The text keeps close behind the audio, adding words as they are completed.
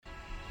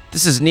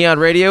This is Neon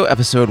Radio,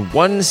 episode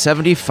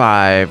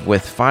 175,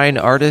 with fine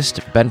artist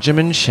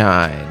Benjamin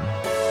Shine.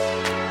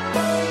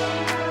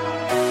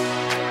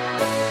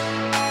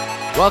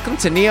 Welcome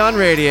to Neon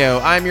Radio.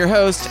 I'm your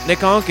host, Nick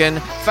Onken,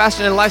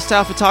 fashion and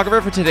lifestyle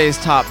photographer for today's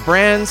top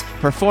brands,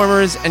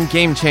 performers, and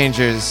game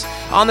changers.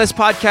 On this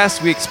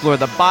podcast, we explore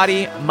the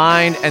body,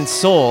 mind, and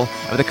soul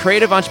of the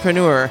creative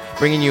entrepreneur,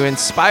 bringing you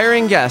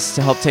inspiring guests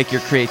to help take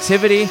your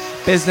creativity,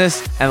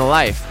 business, and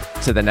life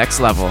to the next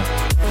level.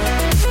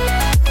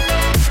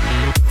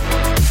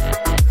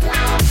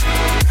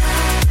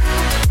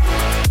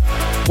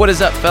 What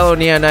is up, fellow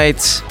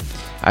Neonites?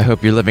 I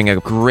hope you're living a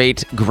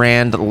great,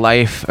 grand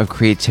life of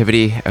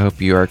creativity. I hope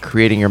you are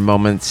creating your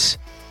moments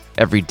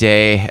every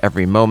day,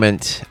 every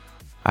moment.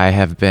 I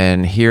have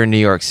been here in New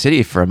York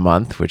City for a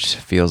month, which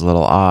feels a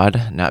little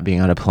odd, not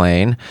being on a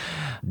plane.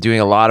 Doing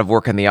a lot of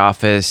work in the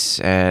office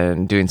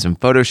and doing some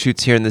photo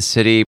shoots here in the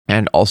city,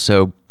 and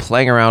also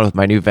playing around with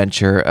my new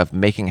venture of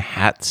making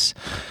hats.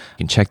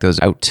 You can check those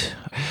out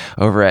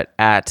over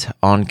at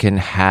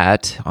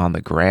Unconventional on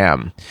the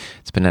gram.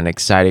 It's been an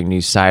exciting new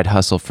side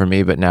hustle for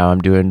me, but now I'm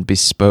doing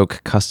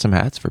bespoke custom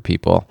hats for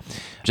people.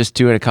 Just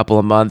doing a couple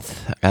a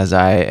month as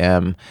I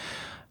am,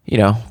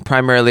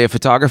 primarily a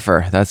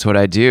photographer. That's what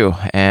I do,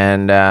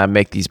 and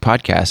make these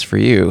podcasts for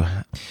you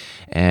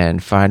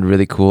and find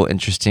really cool,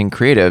 interesting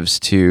creatives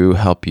to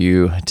help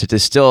you to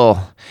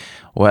distill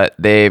what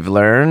they've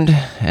learned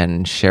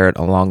and share it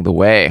along the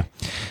way,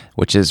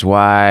 which is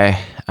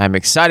why I'm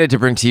excited to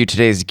bring to you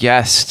today's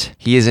guest.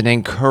 He is an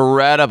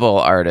incredible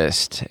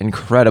artist.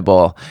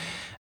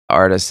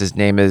 His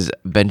name is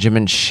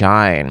Benjamin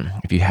Shine.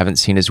 If you haven't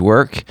seen his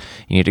work,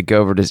 you need to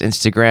go over to his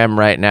Instagram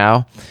right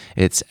now.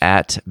 It's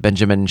at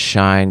Benjamin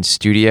Shine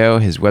Studio.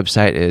 His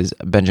website is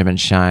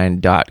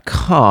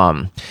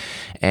benjaminshine.com.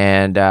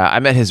 And I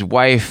met his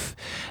wife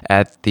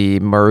at the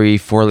Marie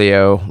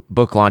Forleo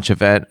book launch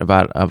event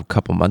about a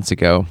couple months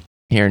ago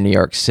here in New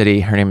York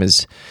City. Her name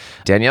is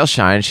Danielle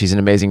Shine. She's an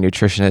amazing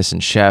nutritionist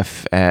and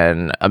chef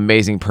and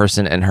amazing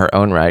person in her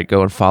own right.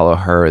 Go and follow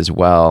her as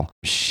well.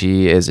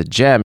 She is a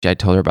gem. I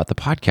told her about the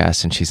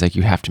podcast and she's like,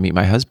 you have to meet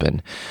my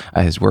husband.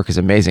 His work is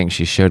amazing.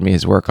 She showed me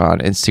his work on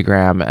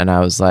Instagram and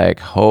I was like,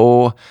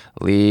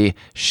 holy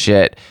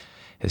shit.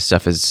 His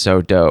stuff is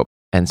so dope.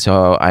 And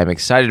so I'm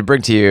excited to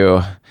bring to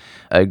you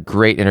a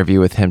great interview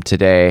with him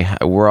today.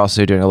 We're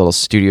also doing a little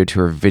studio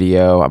tour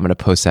video. I'm going to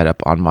post that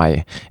up on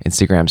my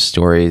Instagram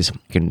stories. You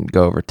can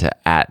go over to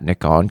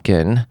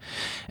 @NickOnken,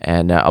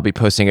 and I'll be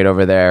posting it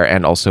over there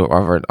and also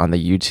over on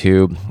the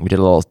YouTube. We did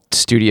a little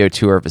studio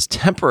tour of his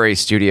temporary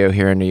studio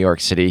here in New York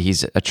City.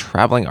 He's a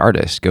traveling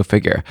artist, go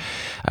figure.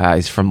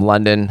 He's from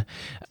London,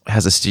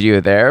 has a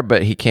studio there,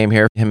 but he came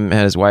here, him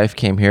and his wife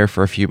came here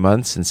for a few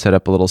months and set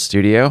up a little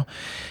studio.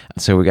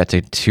 So we got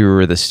to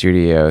tour the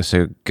studio.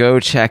 So go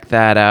check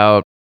that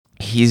out.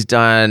 He's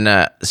done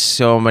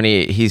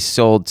he's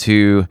sold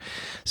to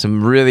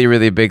some really,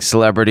 really big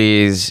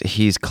celebrities.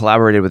 He's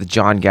collaborated with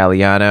John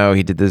Galliano.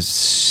 He did this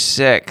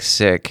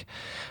sick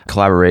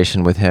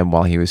collaboration with him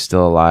while he was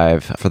still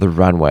alive for the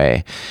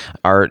runway.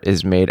 Art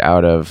is made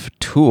out of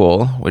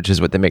tulle, which is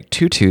what they make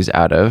tutus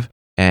out of.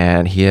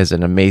 And he has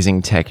an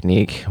amazing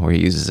technique where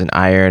he uses an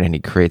iron and he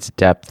creates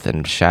depth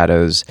and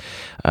shadows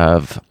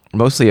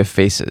mostly of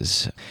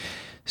faces.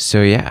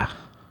 So yeah,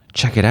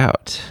 check it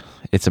out.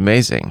 It's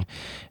amazing.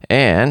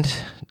 And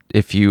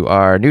if you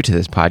are new to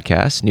this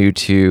podcast, new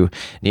to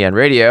Neon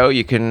Radio,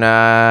 you can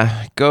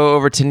go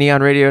over to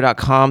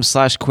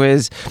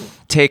neonradio.com/quiz,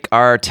 take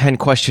our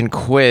 10-question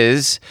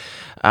quiz,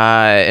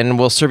 and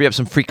we'll serve you up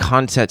some free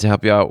content to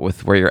help you out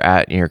with where you're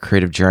at in your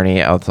creative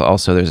journey.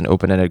 Also, there's an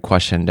open-ended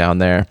question down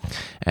there,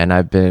 and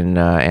I've been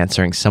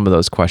answering some of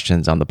those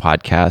questions on the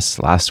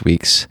podcast. Last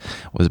week's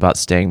was about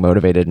staying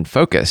motivated and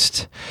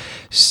focused.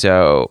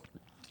 So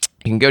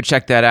you can go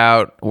check that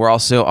out. We're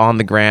also on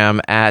the gram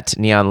at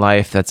Neon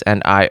Life. That's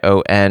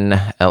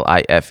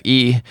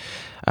NIONLIFE.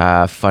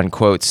 Fun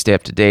quotes, stay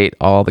up to date,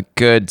 all the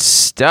good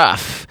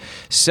stuff.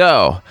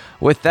 So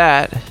with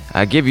that,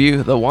 I give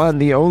you the one,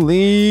 the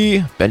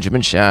only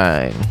Benjamin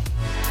Shine.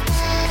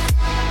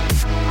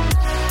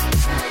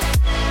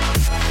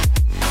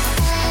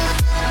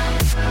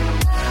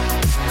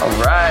 All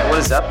right, what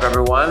is up,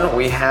 everyone?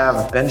 We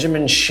have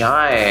Benjamin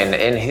Shine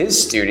in his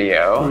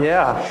studio.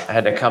 Yeah. I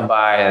had to come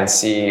by and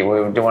see. We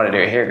don't want to do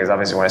it here because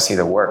obviously we want to see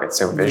the work. It's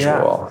so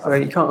visual.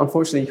 Yeah.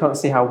 Unfortunately, you can't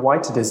see how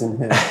white it is in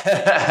here.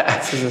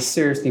 This is a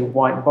seriously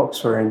white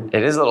box we're in.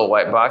 It is a little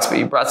white box, but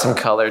you brought some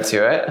color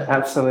to it.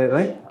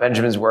 Absolutely.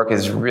 Benjamin's work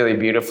is really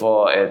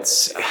beautiful.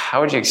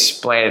 How would you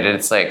explain it?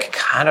 It's like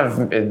kind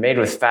of made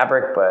with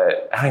fabric,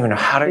 but I don't even know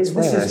how to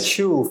explain it. This is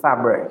tulle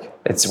fabric.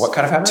 It's what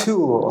kind of fabric?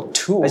 Tulle.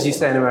 Tulle. As you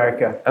say in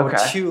America. Okay. Or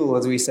tulle tulle,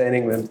 as we say in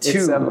England.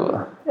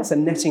 Tulle. It's a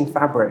netting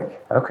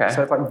fabric. Okay.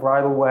 So it's like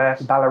bridal wear,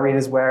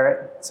 ballerinas wear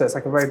it. So it's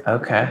like a very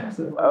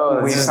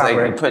This is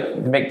fabric. like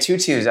you make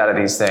tutus out of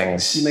these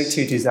things. You make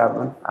tutus out of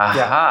them.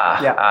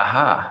 Aha. Yeah.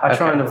 Aha. I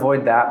try and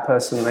avoid that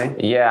personally.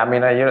 Yeah, I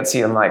mean, you don't see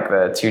him like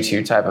the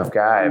tutu type of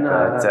guy,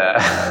 but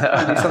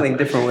do something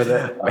different with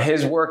it.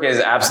 His work is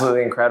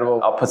absolutely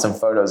incredible. I'll put some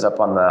photos up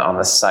on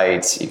the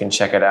site. You can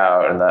check it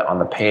out on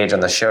the page, on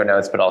the show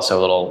notes, but also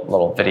a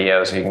little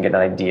video so you can get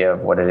an idea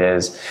of what it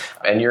is.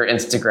 And your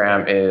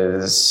Instagram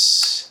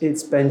is...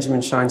 It's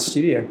Benjamin Shine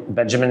Studio.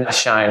 Benjamin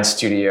Shine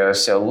Studio.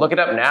 So look it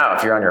up now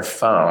if you're on your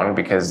phone,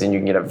 because then you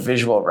can get a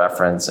visual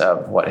reference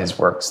of what his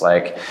work's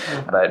like.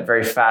 But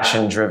very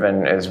fashion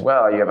driven as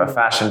well. You have a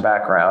fashion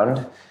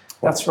background.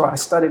 That's right. I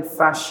studied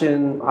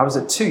fashion. I was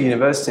at 2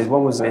 universities.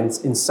 One was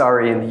in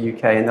Surrey in the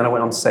UK, and then I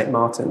went on to St.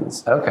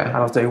 Martin's. Okay. And I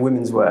was doing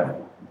women's wear.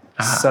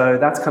 So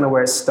that's kind of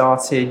where it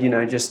started.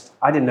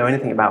 I didn't know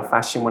anything about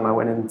fashion when I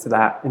went into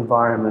that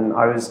environment.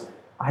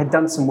 I had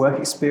done some work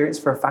experience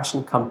for a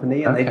fashion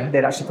company, and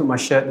they'd actually put my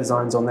shirt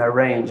designs on their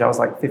range. I was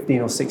like 15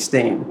 or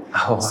 16.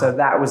 Oh, wow. So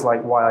that was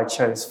like why I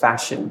chose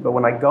fashion. But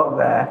when I got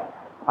there,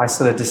 I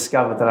sort of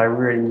discovered that I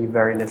really knew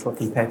very little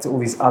compared to all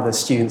these other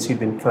students who'd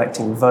been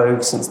collecting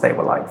Vogue since they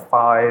were like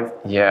 5.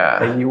 Yeah.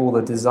 They knew all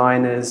the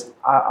designers.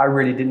 I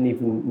really didn't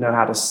even know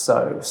how to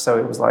sew. So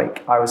it was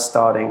like I was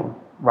starting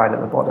right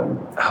at the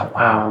bottom. Oh,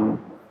 wow.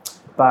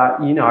 But,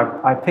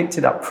 I picked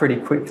it up pretty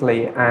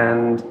quickly,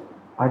 and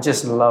I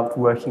just loved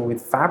working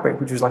with fabric,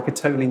 which was like a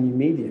totally new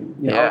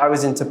medium. I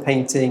was into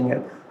painting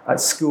at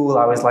school.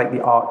 I was like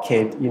the art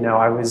kid.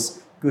 I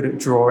was good at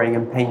drawing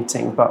and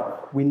painting,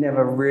 but we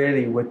never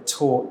really were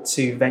taught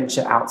to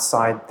venture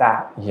outside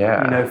that.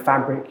 Yeah.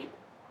 Fabric.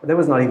 There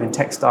was not even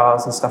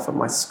textiles and stuff at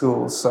my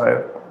school,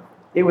 so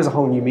it was a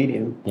whole new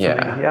medium.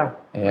 Yeah.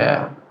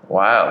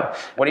 Wow.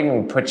 What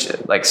even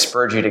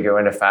spurred you to go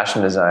into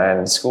fashion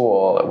design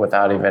school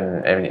without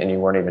even, and you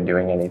weren't even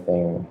doing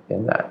anything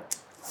in that?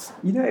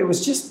 It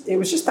was just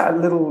that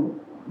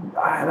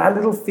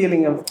little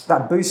feeling of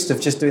that boost of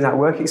just doing that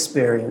work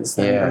experience,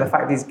 and the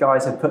fact these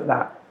guys had put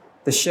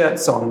the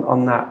shirts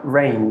on that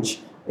range.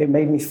 It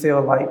made me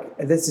feel like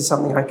this is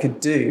something I could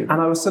do,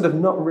 and I was sort of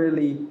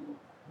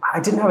I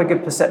didn't have a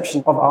good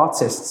perception of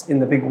artists in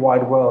the big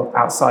wide world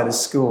outside of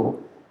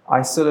school.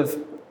 I sort of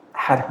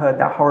had heard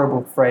that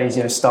horrible phrase,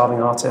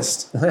 starving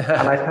artist,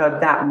 and I'd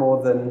heard that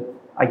more than,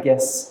 I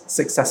guess,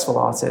 successful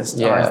artist.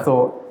 Yeah. And I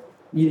thought,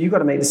 you've got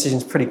to make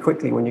decisions pretty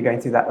quickly when you're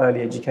going through that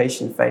early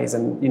education phase,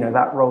 and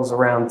that rolls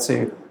around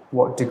to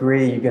what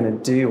degree you're going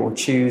to do or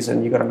choose,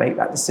 and you've got to make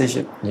that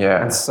decision.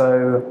 Yeah. And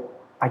so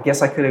I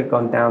guess I could have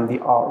gone down the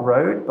art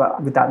road,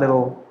 but with that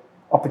little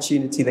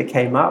opportunity that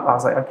came up, I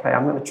was like, okay,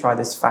 I'm going to try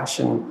this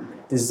fashion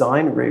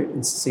design route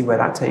and see where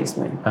that takes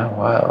me. Oh,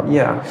 wow.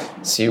 Yeah.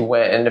 So you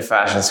went into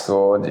fashion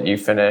school, you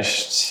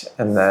finished,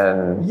 and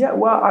then... Yeah,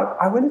 well,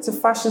 I went into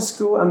fashion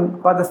school,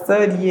 and by the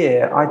 3rd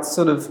year, I'd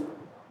sort of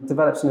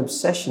developed an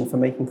obsession for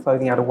making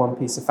clothing out of one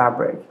piece of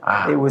fabric.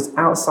 It was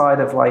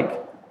outside of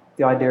like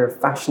the idea of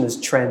fashion as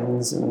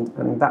trends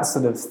and that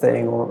sort of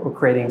thing, or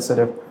creating sort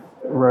of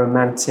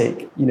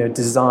romantic,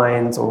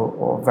 designs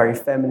or very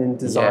feminine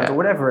designs, or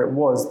whatever it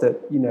was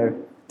that,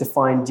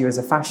 defined you as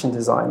a fashion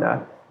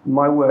designer.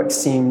 My work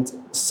seemed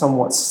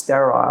somewhat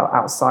sterile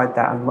outside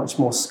that and much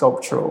more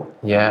sculptural.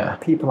 Yeah.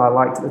 People I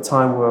liked at the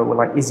time were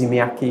like Issey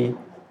Miyake,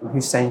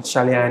 Hussein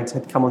Chaliand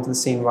had come onto the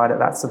scene right at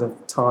that sort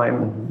of time.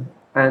 Mm-hmm.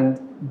 And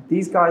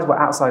these guys were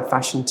outside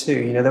fashion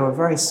too. They were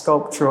very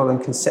sculptural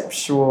and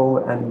conceptual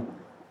and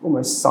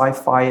almost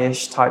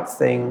sci-fi-ish type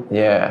thing.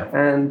 Yeah.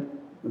 And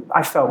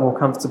I felt more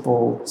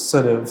comfortable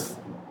sort of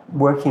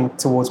working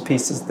towards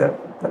pieces that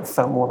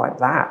felt more like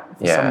that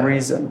for some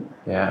reason.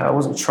 Yeah. I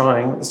wasn't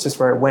trying, it's just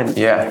where it went.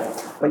 Yeah.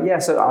 But yeah,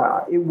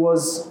 so it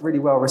was really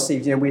well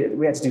received.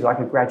 We had to do like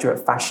a graduate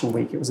fashion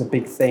week. It was a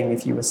big thing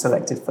if you were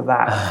selected for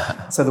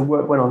that. So the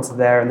work went on to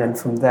there, and then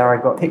from there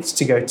I got picked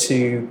to go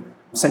to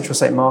Central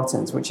St.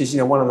 Martin's, which is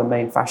one of the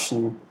main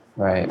fashion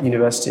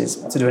universities,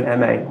 to do an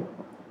MA.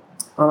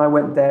 And I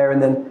went there,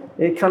 and then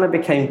it kind of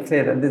became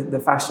clear that the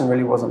fashion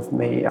really wasn't for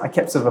me. I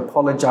kept sort of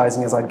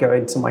apologizing as I'd go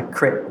into my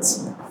crypt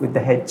with the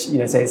head,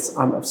 say,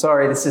 I'm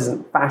sorry, this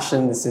isn't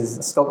fashion, this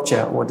is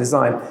sculpture or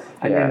design.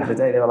 At the end of the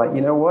day, they were like,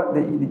 you know what,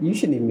 you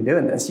shouldn't even be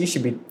doing this. You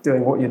should be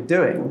doing what you're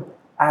doing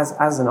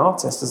as an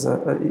artist, as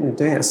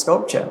doing a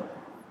sculpture.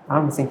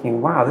 I'm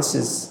thinking, wow,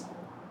 that's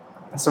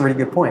a really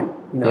good point.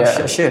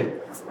 I should.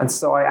 And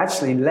so I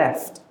actually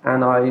left,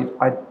 and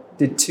I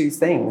did 2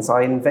 things.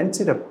 I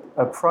invented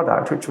a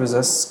product, which was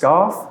a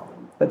scarf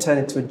that turned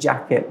into a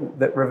jacket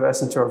that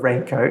reversed into a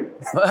raincoat,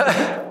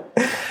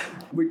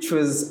 which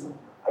was,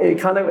 it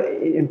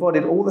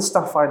embodied all the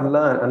stuff I'd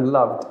learned and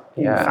loved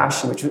in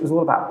fashion, which was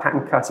all about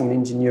pattern cutting and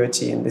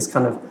ingenuity and this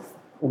kind of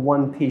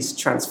one-piece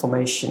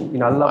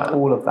transformation. I loved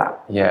all of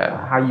that.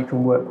 Yeah. How you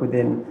can work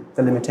within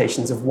the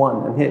limitations of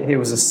one. And here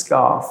was a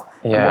scarf.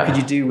 Yeah. And what could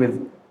you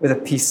do with a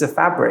piece of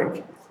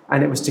fabric?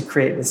 And it was to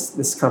create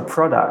this kind of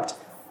product.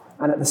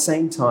 And at the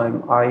same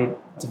time, I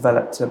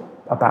developed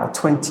about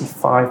a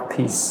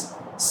 25-piece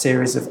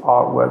series of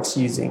artworks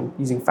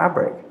using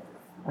fabric.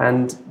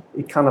 And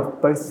it kind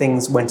of, both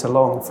things went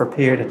along for a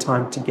period of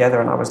time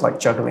together, and I was like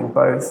juggling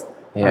both.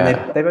 Yeah.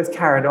 And they both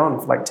carried on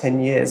for like 10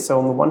 years. So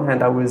on the one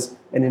hand, I was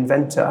an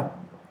inventor,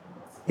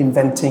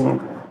 inventing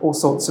all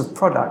sorts of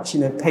products,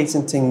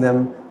 patenting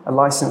them,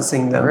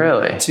 licensing them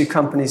Really? to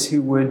companies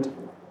who would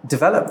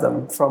develop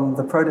them from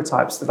the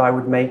prototypes that I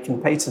would make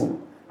and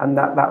patent. And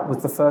that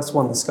was the first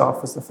one. The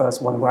scarf was the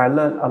first one where I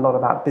learned a lot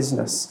about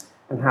business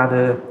and how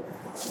to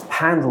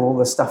handle all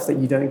the stuff that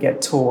you don't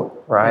get taught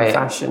in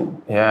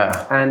fashion.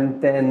 Yeah.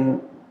 And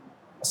then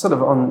sort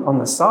of on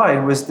the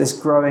side was this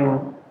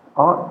growing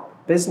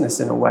art business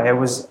in a way. I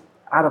was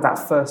out of that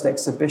first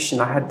exhibition,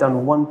 I had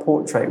done one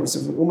portrait. It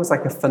was almost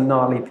like a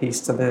finale piece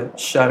to the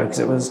show because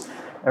it was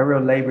a real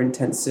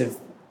labor-intensive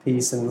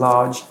piece and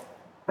large.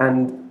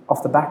 And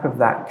off the back of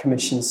that,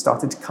 commissions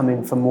started to come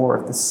in for more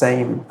of the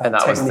same And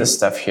that technique. was this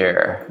stuff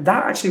here.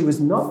 That actually was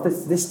not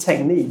this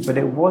technique, but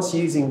it was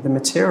using the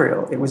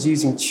material. It was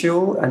using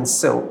tulle and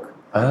silk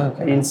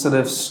in sort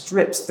of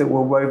strips that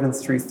were woven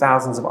through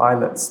thousands of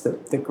eyelets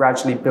that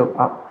gradually built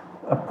up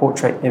a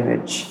portrait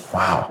image.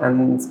 Wow.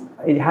 And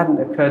it hadn't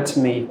occurred to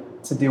me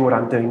to do what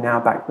I'm doing now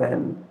back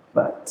then.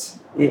 But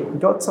it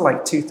got to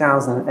like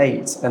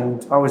 2008,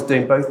 and I was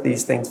doing both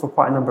these things for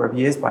quite a number of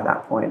years by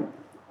that point.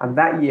 And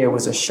that year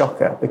was a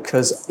shocker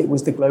because it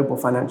was the global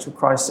financial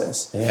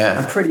crisis. Yeah.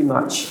 And pretty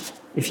much,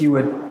 if you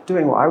were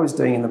doing what I was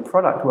doing in the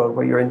product world,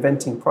 where you're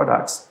inventing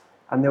products,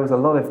 and there was a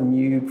lot of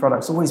new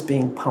products always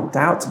being pumped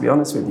out, to be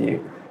honest with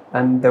you.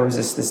 And there was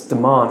this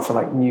demand for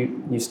like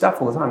new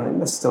stuff all the time, and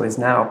there still is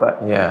now.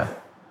 But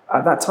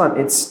at that time,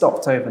 it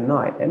stopped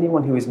overnight.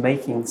 Anyone who was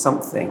making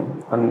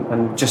something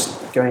and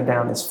just going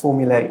down this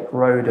formulaic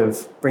road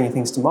of bringing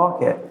things to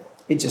market,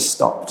 it just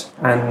stopped.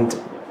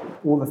 And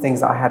all the things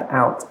that I had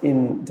out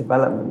in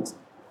development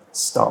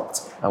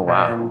stopped. Oh,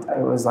 wow. And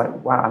it was like,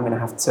 wow, I'm going to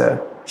have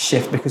to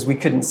shift because we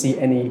couldn't see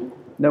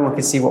no one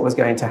could see what was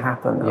going to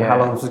happen or how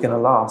long this was going to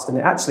last. And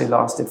it actually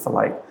lasted for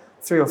like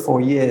 3 or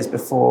 4 years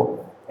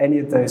before any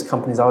of those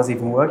companies I was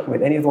even working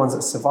with, any of the ones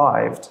that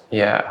survived,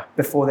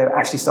 before they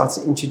actually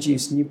started to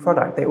introduce new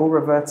product. They all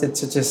reverted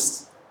to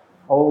just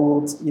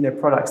old,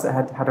 products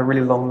that had a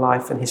really long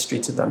life and history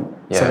to them.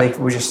 So they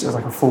were just, it was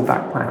like a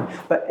fallback plan.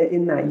 But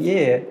in that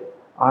year,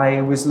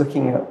 I was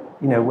looking at,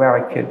 where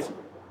I could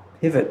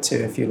pivot to,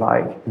 if you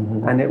like,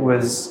 and it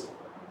was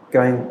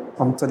going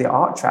onto the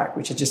art track,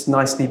 which had just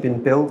nicely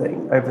been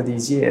building over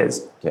these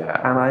years.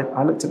 Yeah. And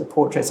I looked at the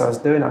portraits I was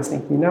doing. I was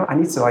thinking, I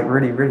need to like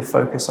really, really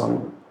focus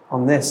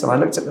on this. And I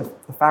looked at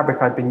the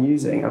fabric I'd been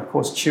using. Of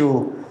course,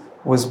 tulle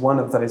was one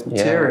of those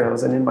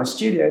materials. And in my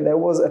studio, there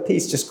was a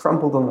piece just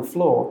crumpled on the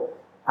floor.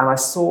 And I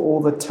saw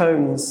all the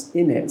tones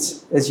in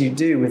it, as you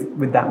do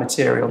with that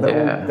material.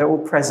 They're all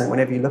present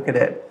whenever you look at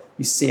it.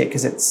 You see it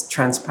because it's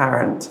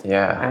transparent.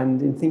 Yeah.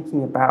 And in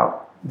thinking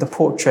about the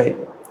portrait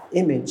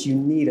image, you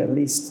need at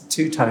least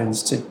 2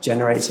 tones to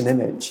generate an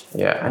image.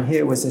 Yeah. And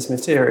here was this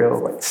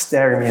material like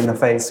staring me in the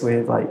face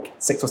with like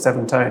 6 or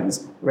 7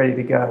 tones ready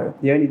to go.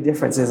 The only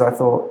difference is I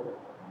thought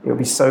it would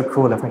be so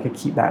cool if I could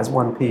keep that as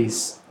one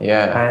piece.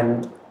 Yeah.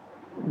 And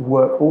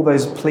work all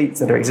those pleats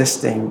that are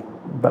existing,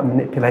 but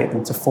manipulate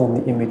them to form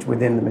the image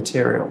within the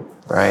material.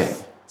 Right.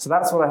 So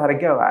that's what I had to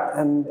go at,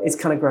 and it's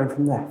kind of grown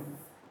from there.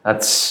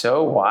 That's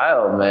so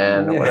wild,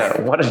 man.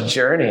 Yeah. What a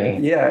journey.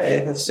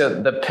 Yeah. So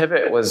the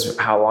pivot was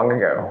how long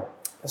ago?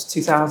 It was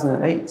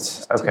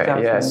 2008. Okay,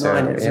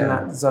 2009, it was in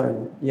that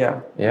zone.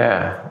 Yeah.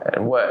 Yeah.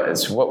 And what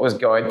was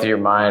going through your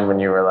mind when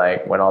you were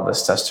like, when all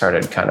this stuff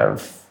started kind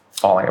of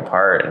falling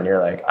apart and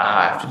you're like,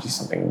 I have to do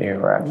something new?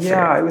 Or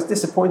it was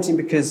disappointing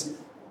because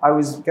I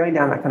was going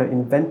down that kind of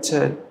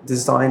inventor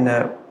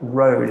designer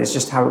road. It's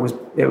just how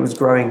it was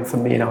growing for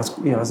me, and I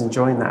was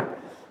enjoying that.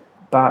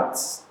 But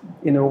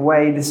in a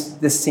way,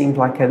 this seemed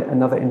like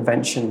another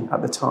invention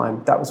at the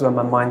time. That was where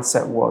my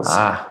mindset was.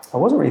 I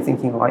wasn't really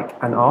thinking like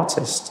an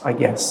artist, I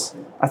guess.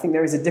 I think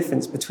there is a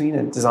difference between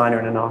a designer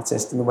and an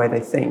artist in the way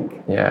they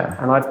think.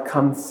 Yeah. And I've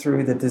come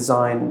through the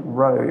design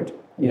road,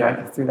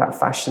 through that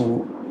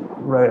fashion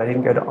road. I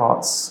didn't go to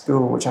art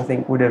school, which I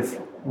think would have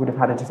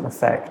had a different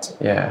effect.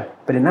 Yeah.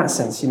 But in that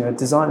sense,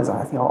 designers,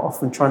 I think, are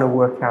often trying to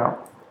work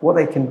out what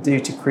they can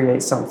do to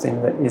create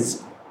something that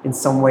is in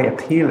some way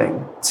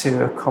appealing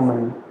to a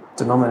common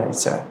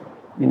denominator.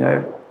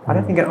 I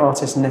don't think an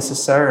artist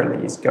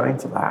necessarily is going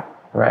for that.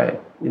 Right.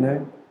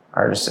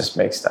 Artists just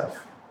make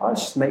stuff.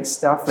 Artists just make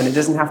stuff, and it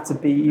doesn't have to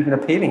be even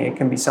appealing. It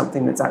can be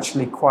something that's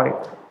actually quite,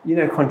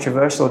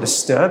 controversial or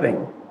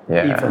disturbing.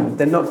 Yeah. Even.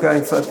 They're not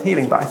going for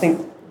appealing, but I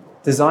think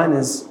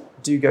designers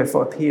do go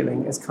for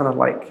appealing. It's kind of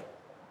like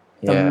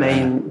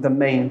the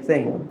main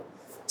thing.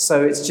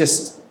 So it's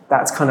just,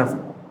 that's kind of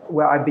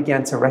where I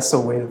began to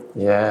wrestle with,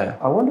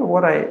 I wonder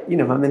what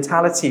my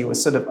mentality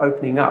was sort of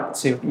opening up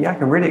to, I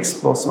can really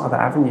explore some other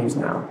avenues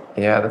now.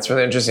 Yeah, that's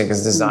really interesting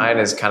because design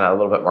is kind of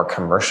a little bit more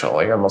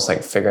commercial. You're almost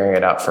like figuring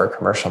it out for a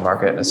commercial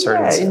market in a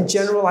certain sense. In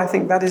general, I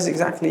think that is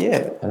exactly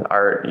it. And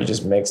art, you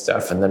just make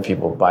stuff and then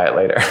people buy it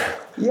later.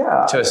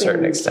 Yeah. To a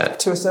certain extent.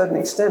 To a certain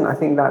extent, I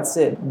think that's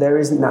it. There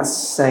isn't that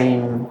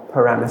same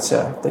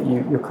parameter that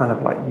you're kind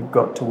of like, you've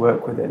got to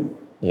work within.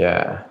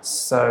 Yeah.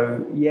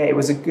 So, it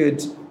was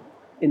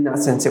in that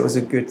sense, it was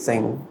a good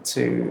thing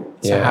to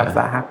have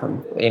that happen.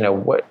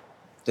 What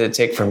did it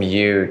take from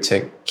you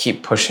to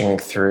keep pushing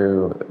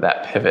through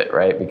that pivot,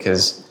 right?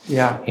 Because, you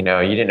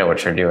didn't know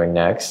what you're doing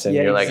next. And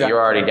you're like, you're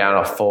already down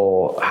a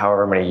full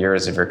however many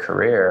years of your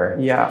career.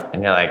 Yeah.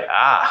 And you're like,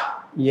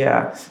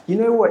 Yeah. You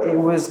know what it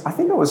was? I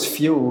think I was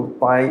fueled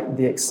by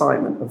the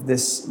excitement of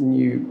this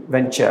new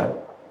venture.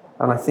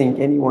 And I think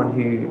anyone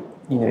who,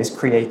 is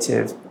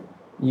creative,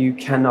 you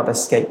cannot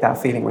escape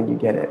that feeling when you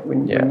get it.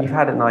 When you've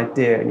had an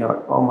idea and you're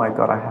like, oh my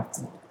God,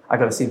 I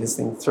got to see this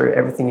thing through.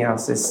 Everything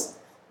else is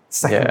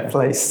second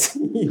place,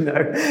 and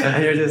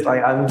you're just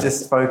like, I'm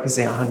just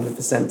focusing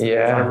 100%.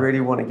 I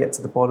really want to get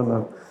to the bottom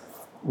of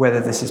whether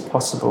this is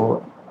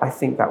possible. I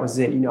think that was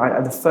it.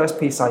 The first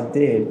piece I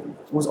did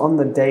was on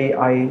the day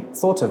I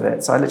thought of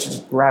it. So I literally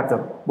just grabbed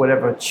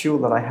whatever tulle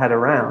that I had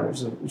around,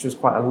 which was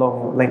quite a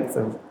long length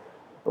of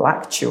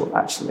black tulle,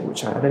 actually,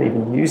 which I don't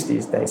even use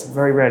these days. I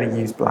very rarely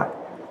use black,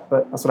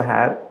 but that's what I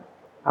had.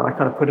 And I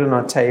kind of put it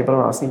on a table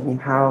and I was thinking,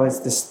 how is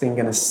this thing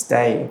going to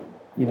stay?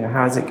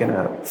 How is it going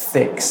to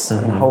fix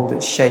and hold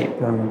its shape?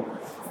 And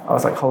I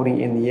was like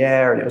holding it in the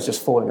air and it was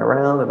just falling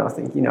around. And I was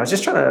thinking, I was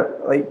just trying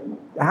to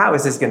how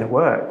is this going to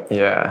work?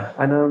 Yeah.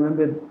 And I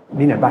remember,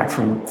 back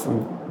from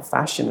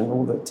fashion and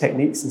all the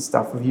techniques and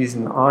stuff of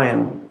using the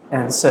iron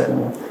and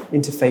certain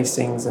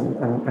interfacings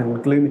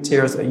and glue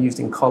materials that are used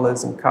in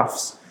collars and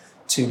cuffs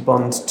to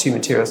bond two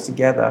materials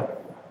together.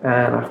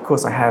 And of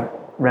course I had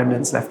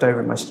remnants left over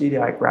in my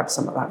studio. I grabbed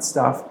some of that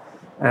stuff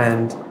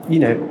and,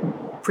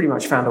 pretty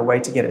much found a way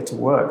to get it to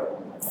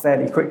work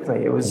fairly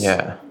quickly. It was,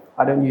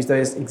 I don't use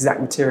those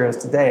exact materials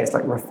today. It's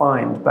like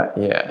refined, but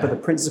the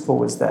principle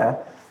was there.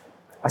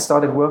 I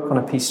started work on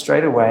a piece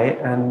straight away,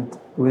 and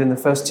within the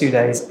first 2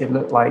 days, it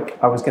looked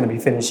like I was going to be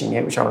finishing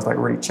it, which I was like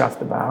really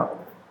chuffed about.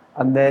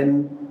 And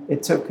then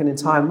it took an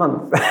entire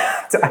month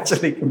to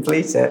actually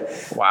complete it.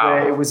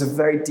 Wow. It was a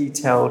very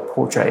detailed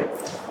portrait,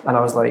 and I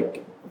was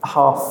like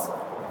half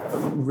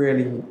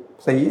really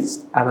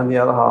pleased, and on the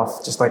other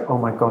half, just like, oh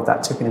my God,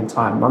 that took an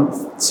entire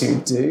month to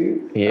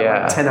do.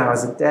 Yeah. 10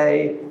 hours a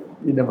day.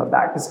 My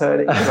back was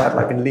hurting because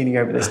I'd been leaning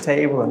over this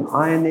table and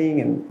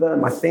ironing and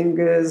burnt my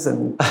fingers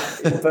and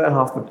burnt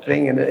half the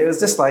thing. And it was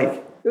just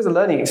it was a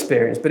learning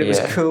experience, but it was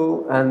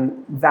cool.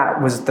 And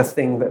that was the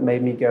thing that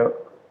made me go,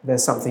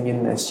 there's something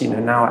in this,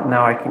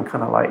 now I can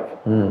kind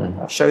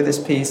of show this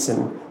piece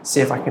and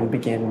see if I can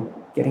begin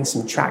getting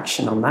some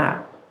traction on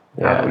that.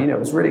 Yeah. It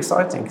was really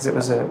exciting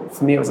because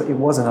for me, it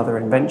was another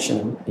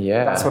invention.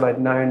 Yeah. That's what I'd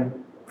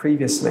known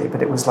previously,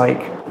 but it was I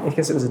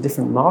guess it was a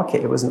different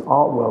market. It was an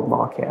art world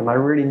market, and I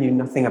really knew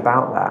nothing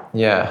about that.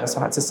 Yeah. So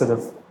I had to sort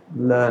of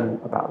learn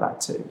about that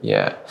too.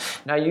 Yeah.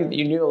 Now you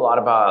knew a lot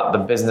about the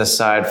business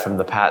side from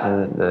the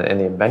patent and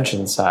the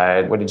invention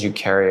side. What did you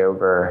carry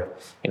over?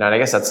 And I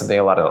guess that's something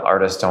a lot of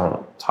artists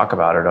don't talk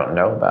about or don't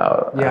know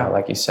about,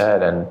 like you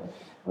said. And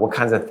what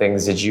kinds of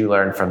things did you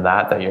learn from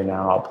that you're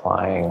now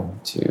applying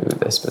to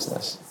this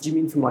business? Do you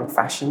mean from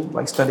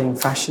fashion, studying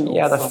fashion?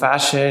 Yeah, the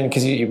fashion,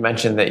 because you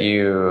mentioned that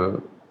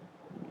you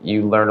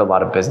learned a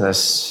lot of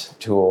business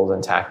tools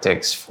and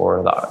tactics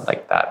for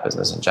that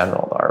business in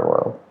general, the art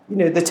world.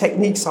 The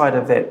technique side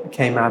of it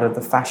came out of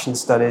the fashion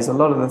studies. A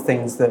lot of the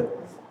things that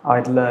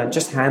I'd learned,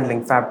 just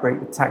handling fabric,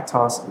 the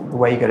tactile, the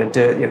way you got to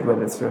do it,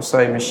 whether it's through a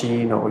sewing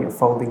machine or you're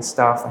folding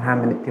stuff, the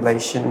hand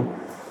manipulation,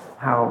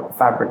 how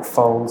fabric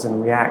folds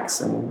and reacts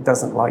and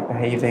doesn't like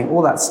behaving,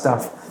 all that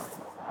stuff.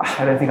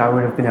 I don't think I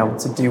would have been able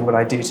to do what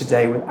I do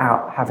today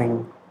without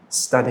having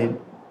studied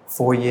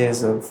 4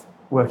 years of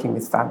working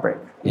with fabric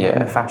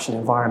in a fashion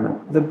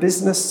environment. The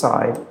business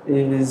side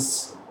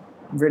is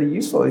really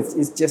useful.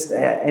 It's just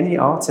any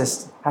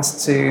artist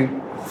has to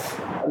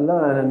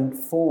learn and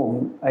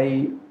form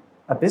a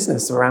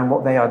business around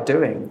what they are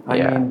doing.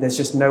 I mean, there's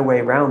just no way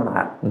around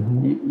that.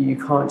 Mm-hmm. You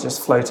can't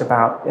just float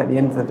about. At the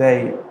end of the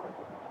day,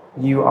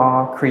 you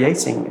are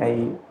creating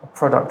a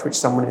product which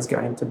someone is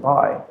going to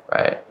buy.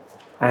 Right.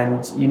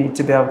 And you need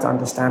to be able to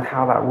understand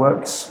how that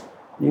works,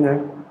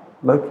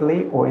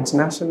 locally or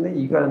internationally.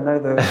 You got to know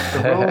the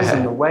rules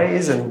and the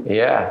ways, and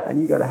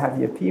you got to have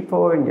your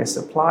people and your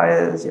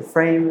suppliers, your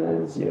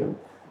framers,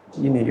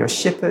 your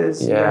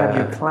shippers. You have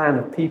your clan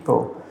of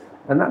people.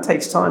 And that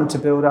takes time to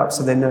build up,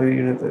 so they know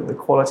the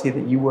quality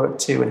that you work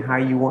to and how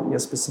you want your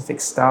specific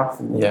stuff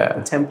and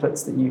the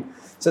templates that you.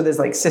 So there's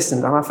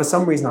systems, and for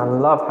some reason I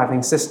love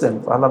having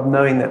systems. I love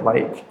knowing that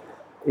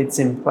it's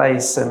in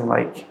place and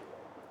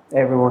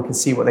everyone can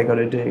see what they got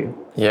to do.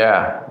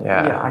 Yeah.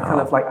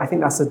 I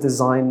think that's a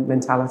design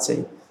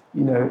mentality.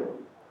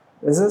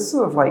 There's a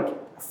sort of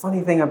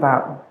funny thing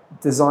about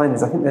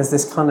designers. I think there's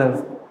this kind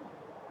of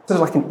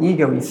sort of like an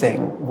ego-y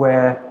thing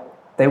where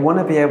they want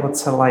to be able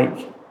to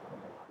like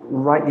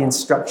write the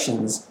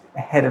instructions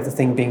ahead of the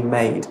thing being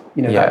made.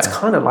 That's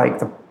kind of like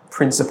the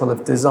principle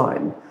of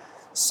design.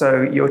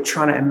 So you're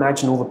trying to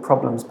imagine all the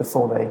problems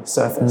before they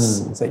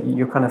surface. So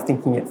you're kind of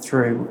thinking it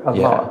through a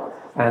lot.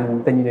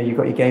 And then you've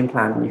got your game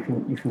plan, and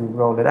you can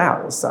roll it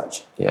out as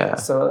such. Yeah.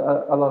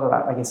 So a lot of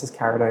that, I guess, is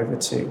carried over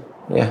too.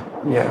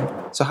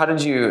 Yeah. So how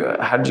did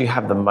you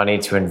have the money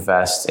to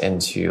invest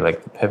into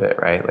like the pivot,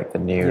 right? Like the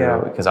new,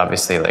 because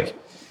obviously like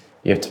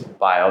you have to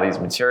buy all these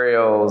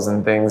materials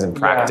and things and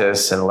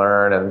practice and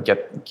learn and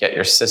get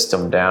your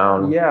system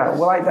down. Yeah.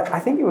 Well, I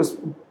think it was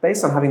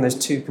based on having those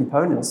two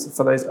components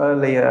for those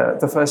earlier,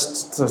 the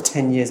first sort of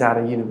 10 years out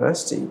of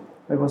university.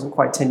 It wasn't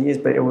quite 10 years,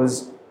 but it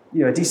was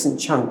a decent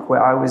chunk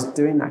where I was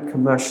doing that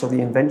commercial, the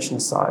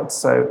invention side.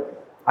 So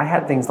I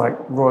had things like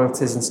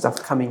royalties and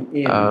stuff coming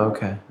in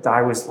that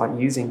I was like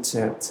using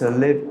to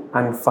live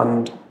and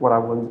fund what I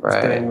was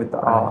doing with the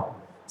art.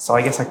 So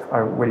I guess I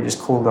really just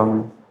called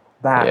on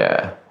that.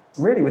 Yeah.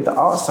 Really, with the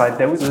art side,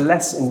 there was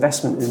less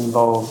investment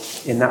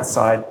involved in that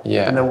side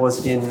than there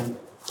was in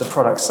the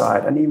product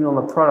side. And even on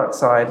the product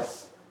side,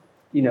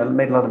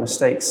 made a lot of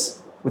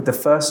mistakes with the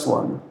first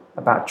one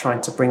about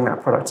trying to bring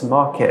that product to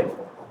market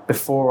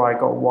before I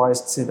got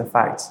wise to the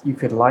fact you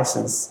could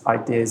license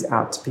ideas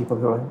out to people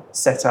who are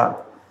set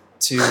up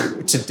to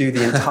do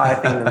the entire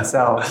thing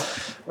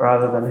themselves,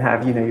 rather than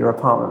have, your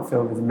apartment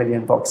filled with 1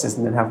 million boxes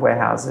and then have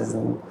warehouses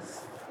and,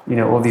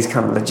 all these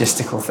kind of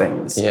logistical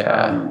things.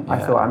 I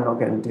thought I'm not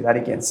going to do that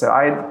again. So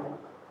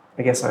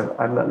I guess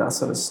I learned that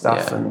sort of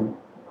stuff. And,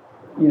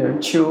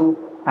 tulle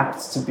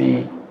happens to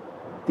be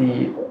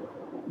the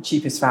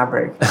cheapest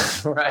fabric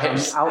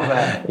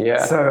out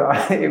there. So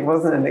it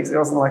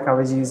wasn't like I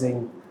was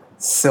using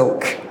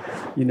silk,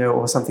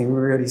 or something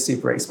really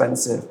super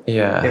expensive.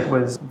 It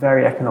was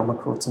very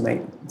economical to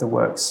make the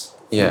works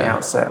from the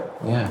outset.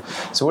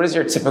 So what does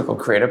your typical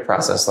creative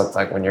process look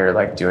like when you're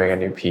like doing a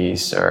new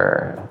piece?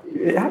 Or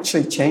it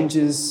actually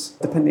changes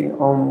depending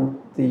on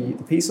the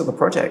piece or the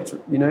project.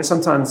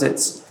 Sometimes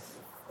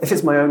if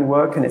it's my own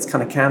work and it's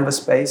kind of canvas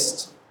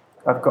based,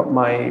 I've got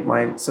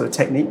my sort of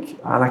technique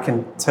and I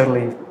can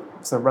totally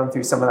sort of run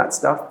through some of that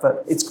stuff.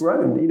 But it's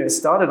grown. It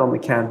started on the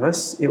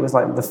canvas. It was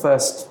like the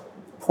first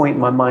point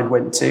my mind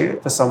went to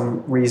for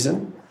some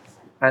reason.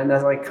 And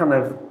as I kind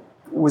of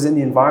was in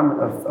the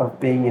environment of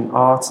being in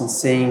art and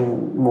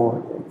seeing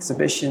more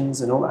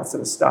exhibitions and all that sort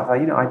of stuff,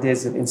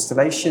 ideas of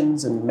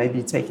installations and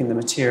maybe taking the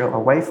material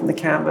away from the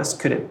canvas.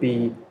 Could it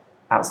be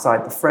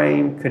outside the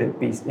frame? Could it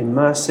be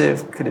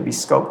immersive? Could it be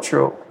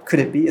sculptural? Could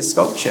it be a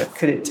sculpture?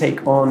 Could it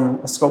take on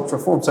a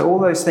sculptural form? So all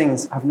those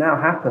things have now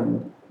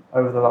happened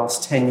over the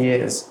last 10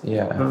 years.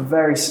 But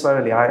very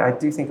slowly. I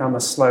do think I'm a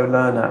slow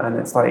learner, and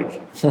it's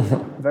like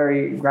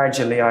very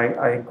gradually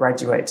I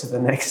graduate to the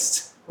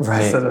next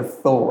sort of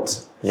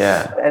thought.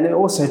 And it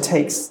also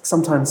takes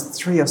sometimes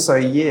 3 or so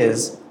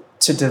years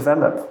to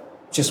develop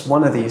just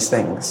one of these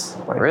things.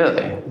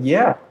 Really?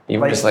 Yeah.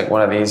 Even just like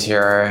one of these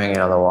here hanging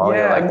on the wall, you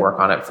like work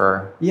on it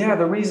for... Yeah,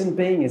 the reason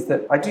being is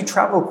that I do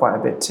travel quite a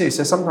bit too.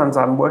 So sometimes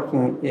I'm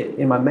working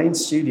in my main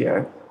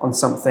studio on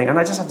something and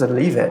I just have to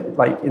leave it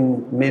like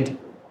in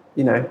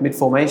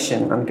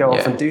mid-formation and go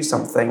off and do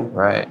something.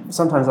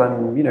 Sometimes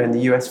I'm, in the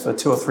US for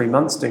 2 or 3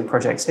 months doing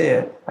projects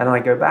here, and I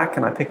go back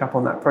and I pick up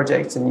on that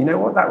project, and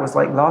that was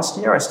like last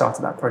year I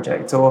started that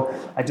project, or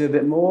I do a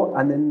bit more,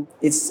 and then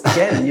it's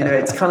again,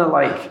 it's kind of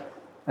like,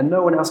 and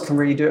no one else can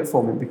really do it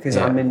for me because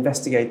I'm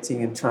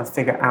investigating and trying to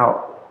figure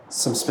out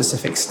some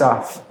specific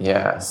stuff.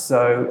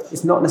 So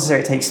it's not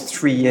necessarily it takes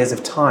 3 years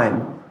of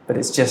time, but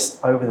it's just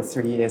over the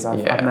 3 years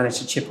I've managed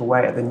to chip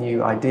away at the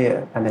new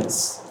idea, and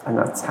that's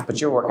happened.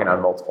 But you're working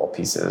on multiple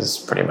pieces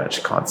pretty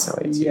much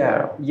constantly too.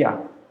 Yeah,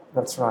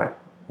 that's right.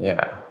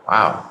 Yeah.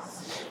 Wow.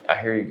 I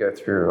hear you go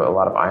through a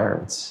lot of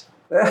irons.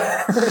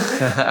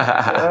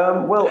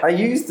 Well, I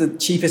use the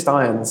cheapest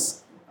irons.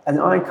 And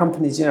iron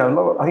companies, I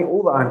think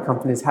all the iron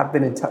companies have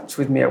been in touch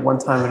with me at one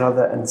time or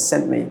another and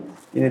sent me,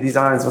 these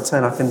irons will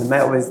turn up in the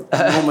mail with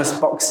enormous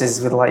boxes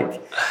with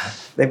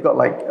they've got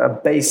like a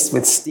base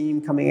with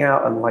steam coming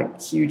out and like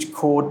huge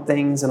cord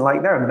things, and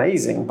like they're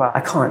amazing, but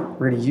I can't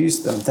really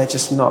use them. They're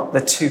just not,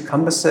 they're too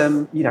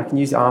cumbersome. I can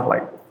use the arm for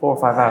like 4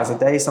 or 5 hours a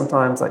day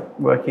sometimes, like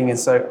working. And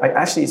so I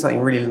actually need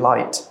something really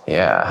light.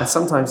 And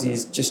sometimes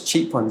these just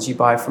cheap ones you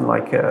buy from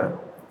like a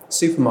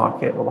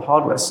supermarket or the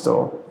hardware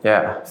store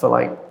for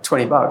like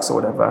 $20 or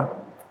whatever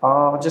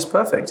are just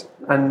perfect.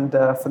 And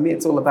for me,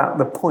 it's all about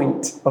the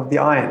point of the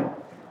iron.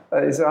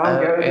 So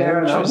I'm going there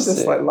and I'm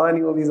just like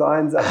lining all these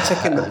irons up,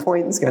 checking the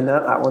points, going, no,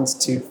 that one's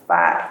too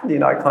fat.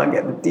 I can't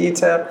get the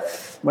detail.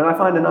 When I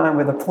find an iron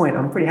with a point,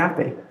 I'm pretty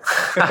happy.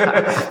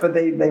 But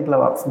they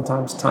blow up from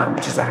time to time,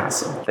 which is a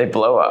hassle. They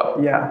blow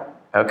up? Yeah.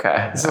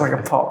 Okay. It's like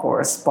a pop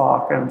or a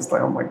spark, and I'm just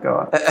like, oh my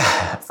God.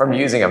 From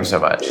using them so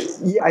much?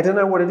 Yeah, I don't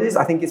know what it is.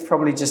 I think it's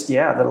probably just, the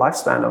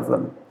lifespan of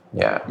them.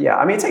 Yeah,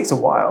 I mean, it takes a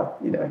while,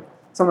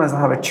 Sometimes I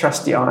have a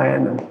trusty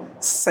iron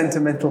and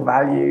sentimental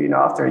value,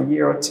 after a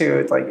year or two,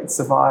 it's like it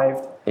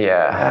survived. And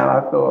I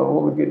thought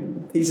all the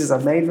good pieces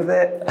I've made with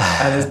it,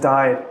 and it's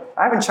died.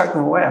 I haven't chucked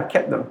them away. I've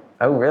kept them.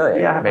 Oh, really?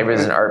 Yeah. Maybe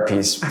there's an art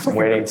piece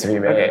waiting to be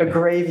made. A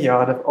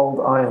graveyard of old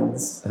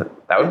irons.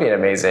 That would be an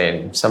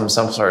amazing, some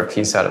sort of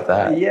piece out of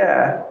that.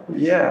 Yeah.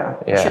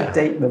 I should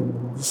date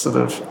them, sort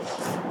of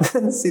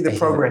see the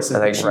progress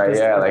of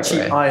the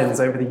cheap irons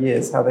over the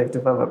years, how they've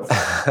developed.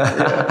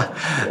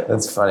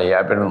 That's funny.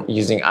 Yeah, I've been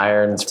using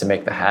irons to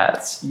make the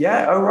hats.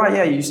 Yeah. Oh, right.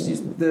 Yeah. You use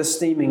the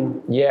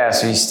steaming. Yeah.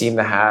 So you steam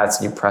the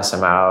hats and you press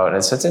them out,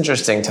 and so it's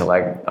interesting to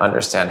like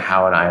understand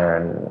how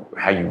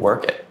you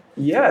work it.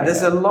 Yeah,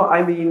 there's a lot.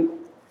 I mean,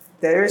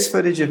 there is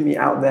footage of me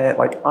out there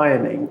like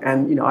ironing,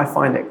 and I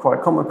find it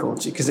quite comical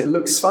because it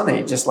looks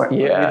funny, just like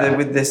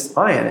with this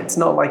iron. It's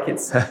not like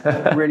it's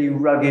a really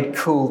rugged,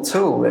 cool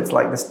tool. It's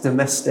like this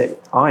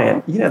domestic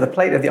iron. The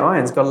plate of the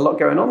iron's got a lot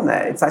going on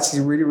there. It's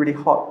actually really, really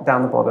hot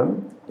down the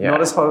bottom, not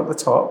as hot at the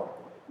top.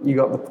 You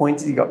got the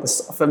pointed. You got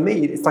this. For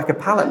me, it's like a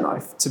palette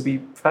knife. To be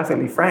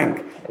perfectly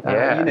frank,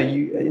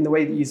 you in the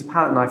way that you use a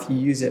palette knife, you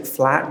use it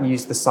flat. You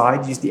use the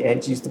side. You use the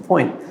edge. You use the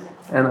point.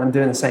 And I'm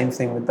doing the same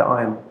thing with the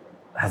iron.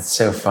 That's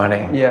so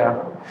funny. Yeah.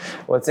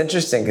 Well, it's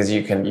interesting because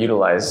you can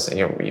utilize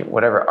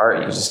whatever art,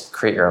 you just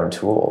create your own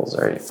tools,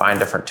 or you find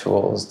different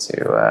tools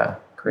to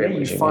create. Yeah,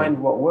 you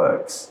find what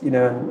works.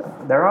 And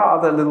there are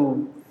other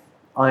little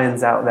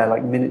irons out there,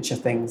 like miniature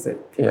things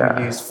that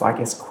people use for, I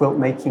guess, quilt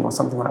making or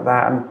something like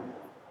that. And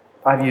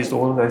I've used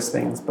all of those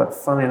things, but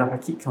funnily enough, I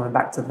keep coming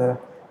back to the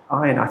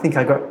iron. I think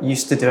I got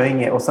used to doing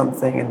it or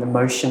something, and the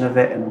motion of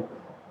it, and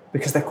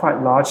because they're quite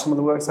large, some of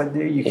the works I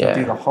do, you can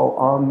do the whole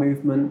arm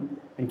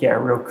movement and get a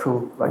real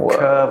cool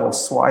curve or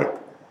swipe.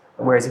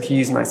 Whereas if you're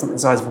using like something the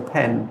size of a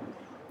pen,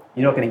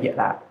 you're not going to get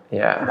that.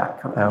 That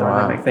kind of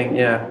dynamic thing.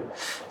 Yeah.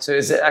 So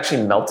is it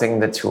actually melting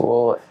the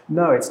tool?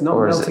 No, it's not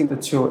melting the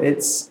tool.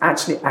 It's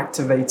actually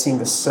activating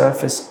the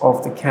surface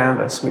of the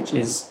canvas, which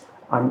is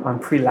I'm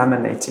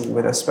pre-laminating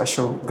with a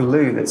special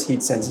glue that's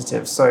heat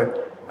sensitive.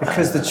 So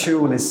because the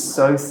tool is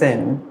so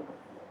thin,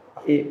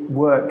 it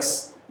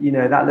works.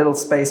 That little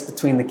space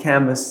between the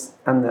canvas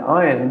and the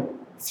iron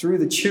through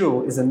the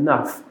tool is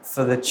enough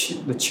for the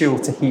tool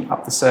to heat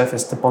up the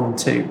surface to bond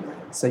to.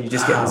 So you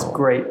just get this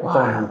great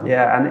bond.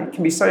 Yeah, and it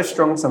can be so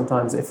strong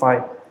sometimes. If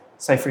I,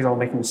 say for example,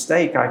 make a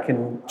mistake, I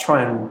can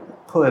try and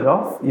pull it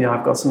off.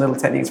 I've got some little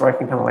techniques where I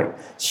can kind of like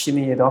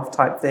shimmy it off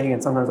type thing,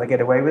 and sometimes I get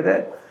away with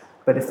it.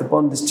 But if the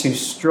bond is too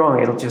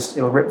strong,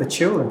 it'll rip the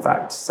tool, in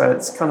fact. So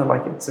it's kind of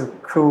like it's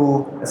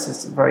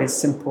just a very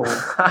simple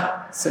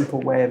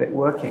way of it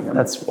working.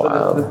 That's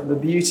wild. The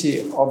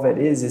beauty of it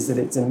is that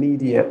it's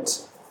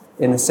immediate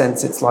in the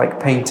sense it's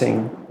like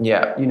painting.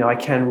 Yeah. I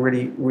can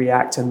really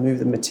react and move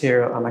the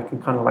material, and I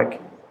can kind of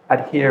like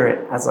adhere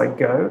it as I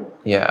go.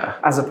 Yeah.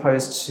 As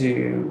opposed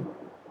to,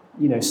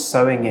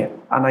 sewing it.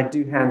 And I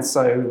do hand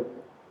sew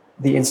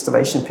the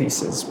installation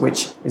pieces,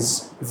 which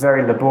is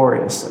very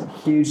laborious and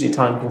hugely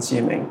time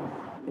consuming.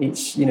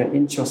 Each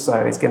inch or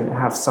so is going to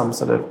have some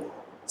sort of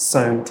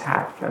sewn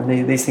tack, and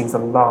these things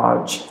are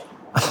large.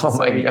 Oh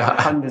my God.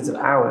 Hundreds of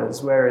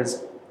hours,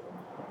 whereas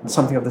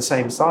something of the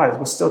same size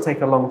will still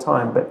take a long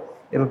time, but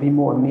it'll be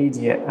more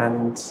immediate,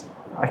 and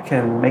I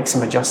can make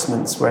some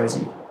adjustments, whereas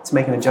to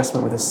make an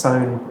adjustment with a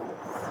sewn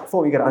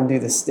form, you got to undo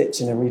the stitch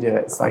and then redo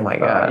it. It's like, oh my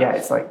God.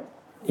 It's like.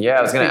 Yeah,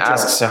 I was going to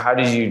ask. So, how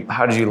did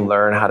you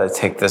learn how to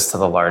take this to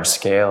the large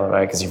scale,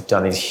 right? Because you've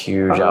done these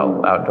huge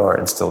outdoor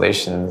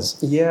installations.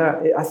 Yeah,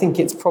 I think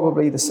it's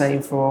probably the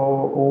same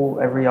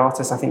for every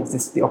artist. I think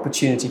the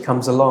opportunity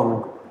comes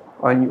along,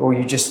 or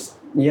you just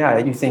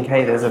you think,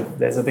 hey, there's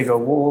a bigger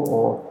wall,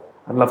 or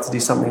I'd love to do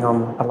something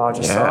on a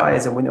larger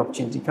size, and when the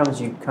opportunity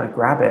comes, you kind of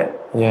grab it.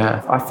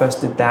 Yeah, I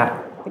first did that.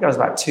 I think I was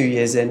about 2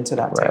 years into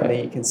that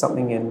technique, and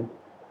something in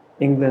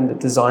England at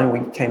Design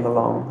Week came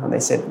along, and they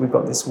said, we've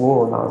got this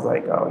wall, and I was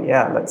like, oh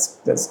yeah,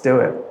 let's do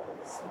it.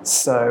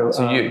 So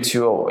you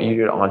do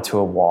it onto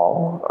a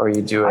wall, or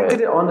you do it? I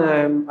did it on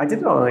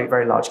a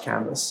very large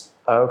canvas.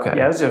 Oh, okay.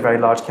 Yeah, it was a very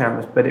large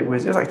canvas, but it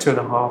was like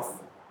 2.5.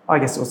 I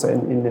guess also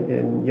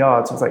in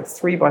yards. It was like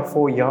 3 by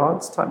 4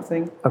 yards type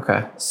thing.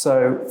 Okay.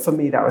 So for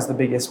me, that was the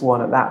biggest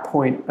one at that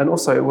point, and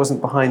also it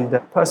wasn't behind the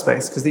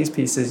perspex, because these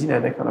pieces,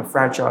 they're kind of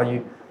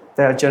fragile.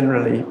 They are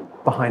generally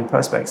behind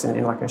perspex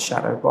in like a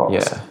shadow box.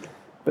 Yeah.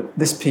 But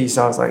this piece,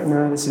 I was like,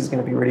 no, this is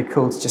going to be really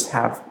cool to just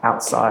have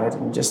outside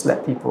and just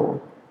let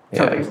people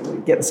kind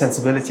of get the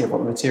sensibility of what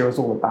the material is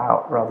all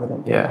about, rather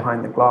than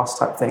behind the glass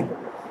type thing.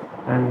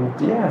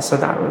 And so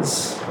that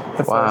was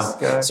the first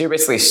go. So you're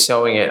basically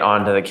sewing it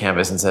onto the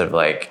canvas instead of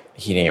like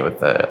heating it with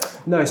the...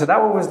 No, so that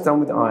one was done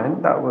with the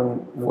iron. That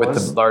one was...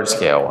 With the large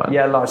scale one?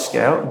 Yeah, large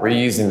scale. Were you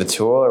using the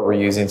tool, or were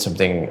you using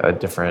something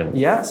different?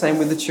 Yeah, same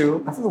with the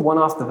tool. I think the one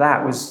after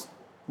that was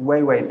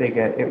way, way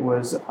bigger. It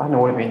was, I don't know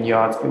what it would be in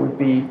yards. It would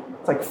be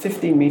like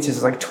 15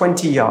 meters, like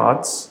 20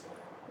 yards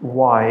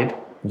wide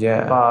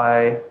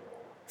by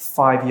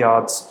 5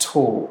 yards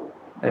tall.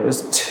 And it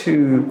was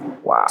two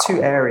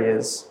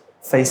areas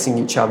facing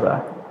each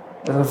other.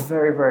 It was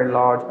very, very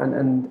large.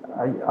 And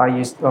I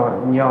used,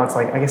 in yards,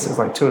 like I guess it was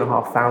like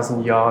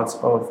 2,500 yards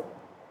of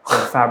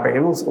fabric.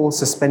 It was all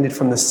suspended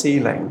from the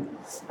ceiling.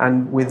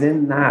 And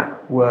within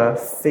that were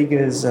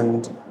figures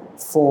and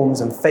forms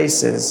and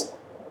faces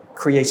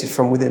created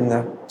from within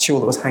the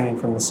tulle that was hanging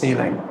from the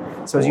ceiling.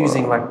 So I was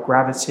using like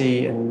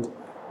gravity and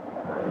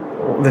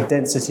the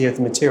density of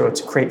the material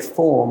to create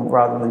form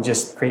rather than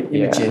just create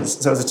images.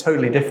 So it was a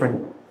totally different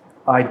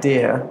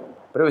idea.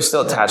 But it was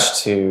still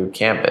attached to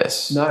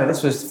canvas. No,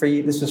 this was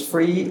free. This was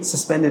free,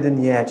 suspended in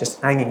the air,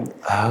 just hanging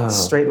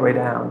straight the way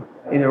down.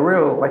 In a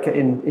real, like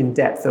in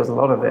depth, there was a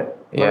lot of it.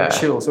 A lot of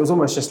chill. So it was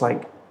almost just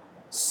like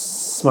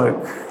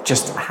smoke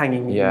just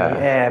hanging in the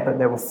air, but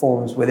there were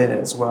forms within it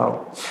as well.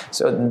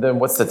 So then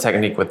what's the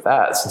technique with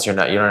that, since you're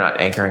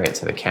not anchoring it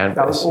to the canvas?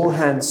 That was all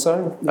hand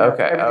sewn. Yeah,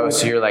 okay.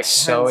 So you're like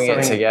sewing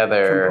it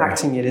together.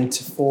 Compacting it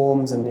into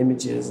forms and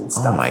images and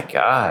stuff. Oh my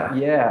God.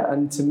 Yeah,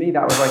 and to me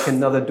that was like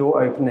another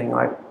door opening,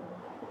 like,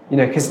 you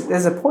know, because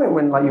there's a point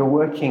when like you're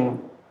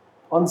working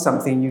on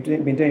something, you've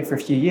been doing it for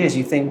a few years,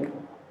 you think,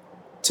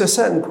 to a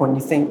certain point,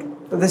 you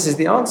think, that this is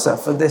the answer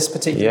for this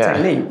particular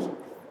technique.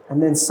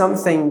 And then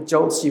something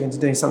jolts you into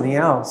doing something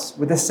else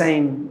with the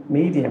same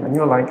medium. And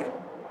you're like,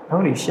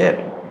 holy shit,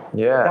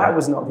 that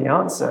was not the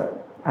answer.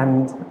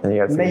 And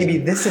maybe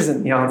this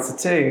isn't the answer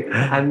too.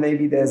 And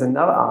maybe there's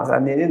another answer.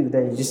 And at the end of the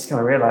day, you just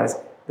kind of realize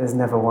there's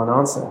never one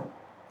answer.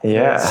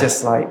 Yeah. It's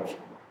just like,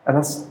 and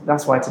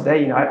that's why today,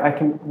 you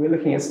know, we're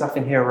looking at stuff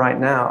in here right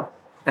now.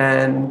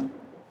 And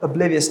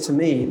oblivious to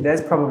me,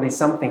 there's probably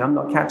something I'm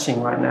not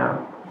catching right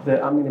now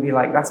that I'm going to be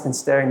like, that's been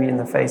staring me in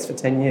the face for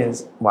 10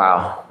 years.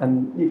 Wow.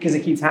 And because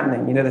it keeps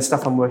happening. You know, there's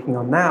stuff I'm working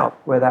on now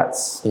where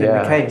that's been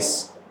the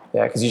case.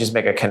 Yeah, because you just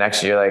make a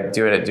connection. You're like,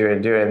 do it,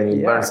 and then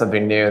you learn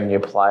something new, and you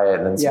apply it,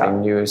 and then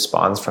something new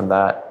spawns from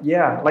that.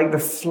 Yeah, like the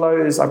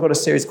flows. I've got a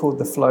series called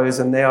The Flows,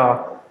 and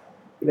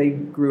they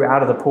grew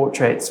out of the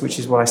portraits, which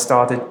is what I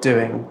started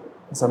doing,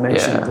 as I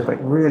mentioned. They're like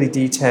really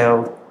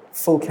detailed,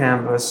 full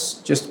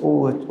canvas, just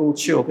all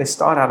chill. They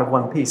start out of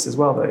one piece as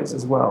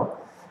well,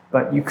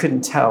 but you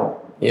couldn't tell.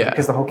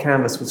 Because the whole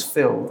canvas was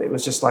filled. It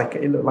was just like,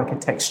 it looked like a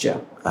texture.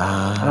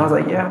 And I was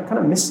like, I'm kind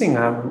of missing,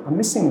 I'm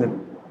missing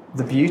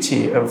the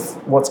beauty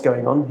of what's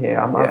going on here.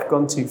 I've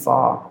gone too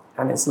far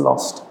and it's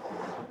lost.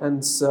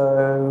 And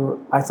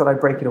so I thought I'd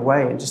break it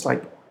away and just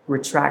like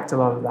retract a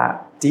lot of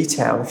that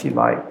detail, if you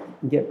like,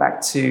 and get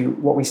back to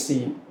what we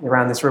see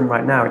around this room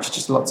right now, which is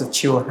just lots of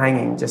tulle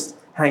just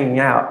hanging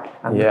out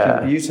and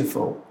looking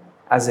beautiful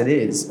as it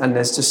is. And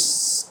there's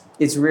just,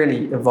 it's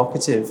really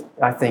evocative,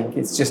 I think.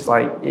 It's just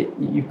like,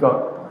 you've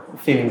got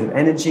feelings of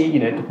energy, you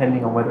know,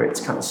 depending on whether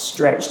it's kind of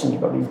stretched and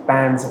you've got these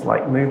bands of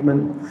like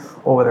movement,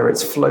 or whether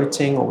it's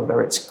floating, or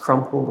whether it's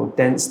crumpled or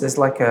dense. There's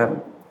like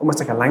almost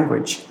like a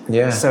language.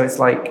 Yeah. So it's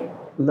like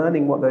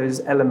learning what those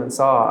elements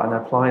are and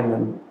applying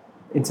them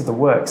into the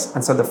works.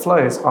 And so the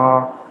flows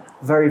are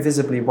very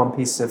visibly one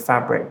piece of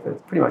fabric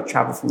that pretty much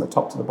travel from the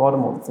top to the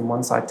bottom or from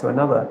one side to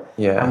another.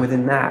 Yeah. And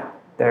within that,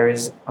 there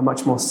is a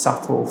much more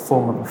subtle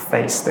form of a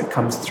face that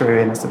comes through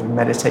in a sort of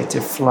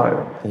meditative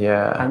flow.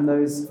 Yeah. And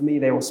those, for me,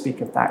 they all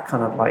speak of that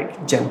kind of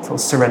like gentle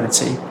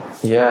serenity.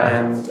 Yeah.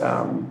 And,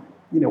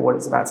 you know, what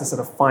it's about to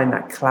sort of find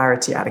that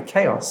clarity out of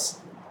chaos.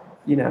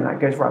 You know, and that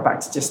goes right back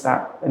to just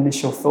that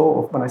initial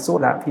thought. When I saw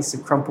that piece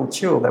of crumpled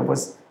tulle, there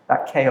was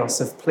that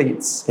chaos of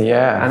pleats.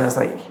 Yeah. And I was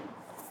like,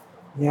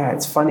 yeah,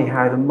 it's funny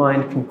how the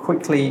mind can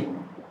quickly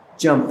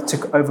jump to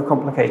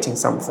overcomplicating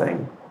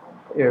something,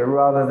 you know,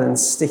 rather than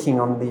sticking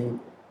on the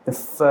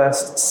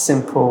first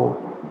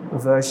simple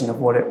version of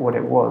what it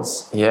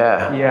was.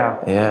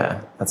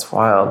 Yeah, that's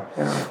wild.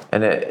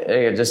 And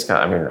it just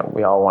kind of, I mean,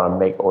 we all want to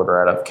make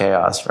order out of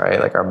chaos, right?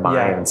 Like our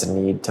minds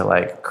need to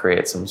like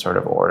create some sort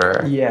of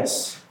order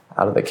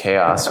out of the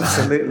chaos.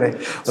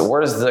 Absolutely. So where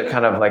does the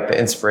kind of like the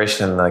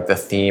inspiration, like the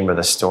theme or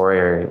the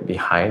story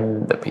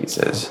behind the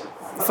pieces?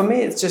 For me,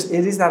 it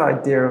is that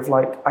idea of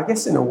like, I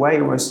guess in a way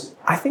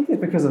I think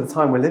it's because of the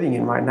time we're living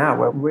in right now,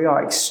 where we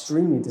are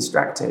extremely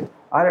distracted.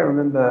 I don't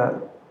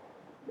remember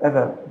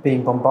ever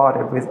being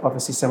bombarded with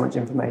obviously so much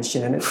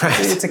information, and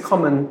it's a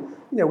common,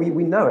 you know,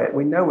 we know it.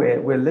 We know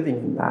we're living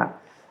in that,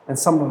 and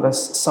some of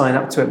us sign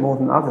up to it more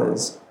than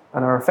others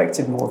and are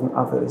affected more than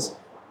others.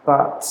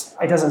 But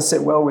it doesn't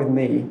sit well with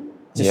me,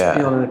 just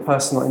on a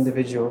personal,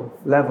 individual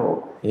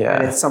level. Yeah,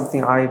 and it's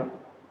something I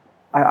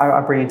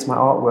bring into my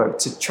artwork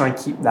to try and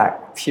keep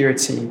that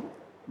purity,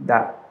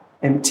 that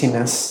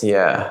emptiness.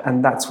 Yeah,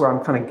 and that's where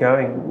I'm kind of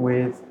going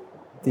with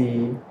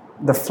the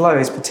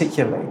flows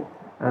particularly.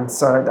 And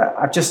so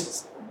I've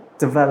just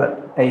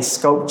developed a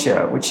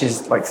sculpture, which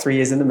is like 3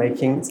 years in the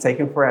making. It's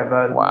taken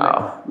forever.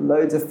 Wow.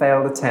 Loads of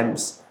failed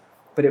attempts.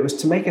 But it was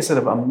to make a sort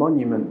of a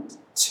monument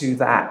to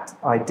that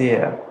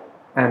idea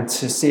and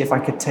to see if I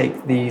could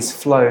take these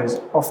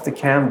flows off the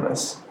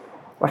canvas.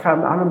 Like I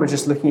remember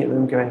just looking at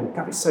them going,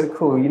 God, it's so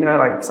cool. You know,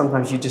 like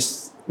sometimes you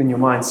just, in your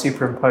mind,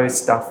 superimpose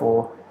stuff,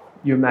 or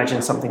you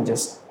imagine something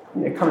just,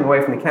 you know, coming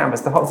away from the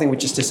canvas, the whole thing would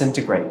just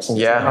disintegrate.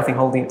 Yeah. Nothing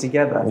holding it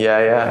together.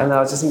 Yeah. And I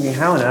was just thinking,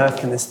 how on earth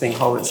can this thing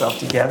hold itself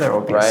together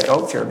or be a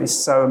sculpture? It'd be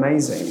so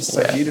amazing. It'd be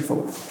so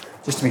beautiful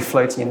just to be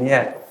floating in the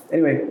air.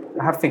 Anyway,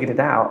 I have figured it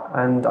out,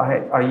 and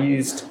I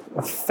used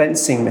a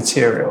fencing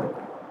material,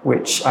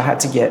 which I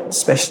had to get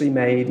specially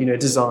made, you know,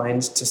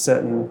 designed to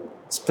certain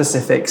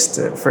specifics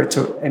for it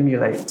to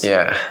emulate.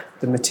 Yeah.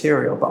 the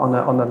material, but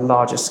on a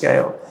larger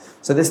scale.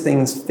 So this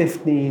thing's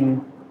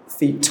 15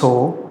 feet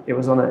tall. It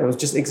was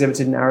just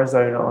exhibited in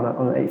Arizona on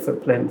an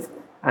 8-foot plinth,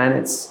 and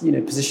it's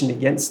positioned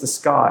against the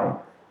sky,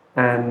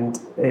 and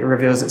it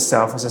reveals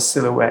itself as a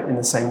silhouette in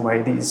the same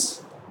way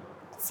these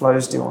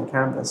flows do on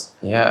canvas.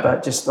 Yeah.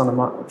 But just on a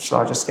much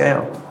larger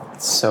scale.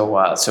 So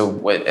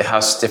how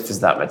stiff is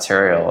that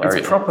material?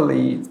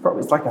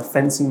 It's like a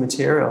fencing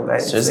material.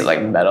 So is it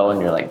like metal and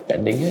you're like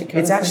bending it?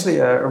 It's actually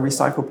a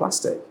recycled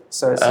plastic.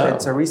 So it's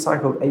a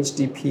recycled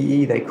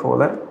HDPE, they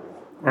call it.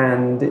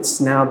 And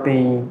it's now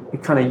being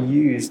kind of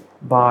used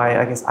by,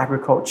 I guess,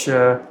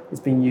 agriculture.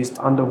 It's being used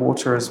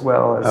underwater as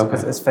well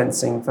as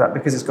fencing for that,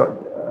 because it's got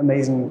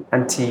amazing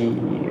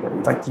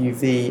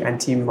UV,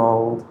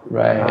 anti-mold.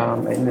 Right.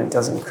 And it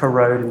doesn't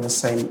corrode in the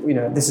same,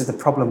 this is the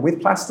problem with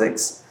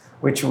plastics,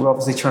 which we're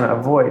obviously trying to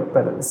avoid,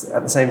 but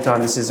at the same time,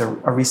 this is a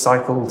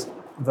recycled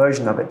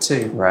version of it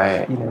too.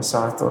 Right.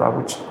 So I thought I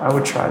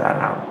would try that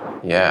out.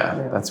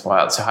 Yeah, that's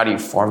wild. So how do you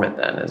form it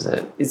then?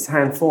 It's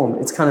hand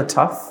formed. It's kind of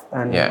tough,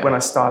 and when I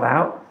start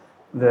out,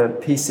 the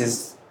piece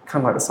is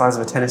kind of like the size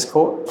of a tennis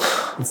court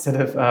instead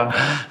of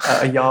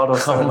a yard or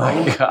so long.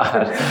 Oh my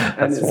God,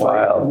 and that's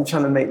wild. I'm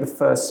trying to make the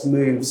first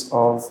moves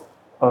of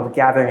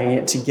gathering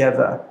it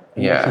together,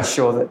 and making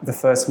sure that the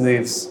first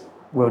moves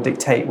will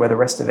dictate where the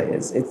rest of it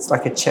is. It's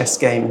like a chess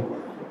game,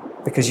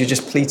 because you're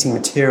just pleating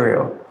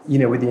material,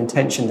 with the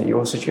intention that you're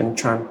also going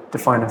to try and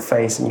define a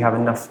face, and you have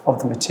enough of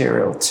the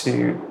material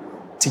to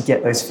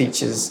get those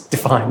features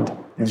defined.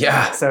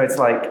 Yeah. So that's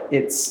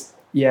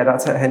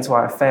hence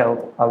why I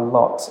failed a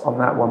lot on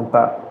that one.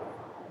 But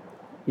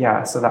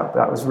so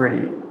that was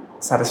really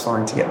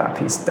satisfying to get that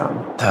piece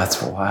done.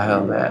 That's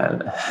wild,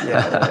 man.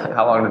 Yeah.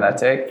 How long did that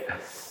take?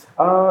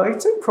 It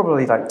took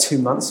probably like 2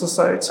 months or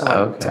so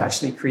to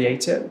actually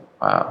create it.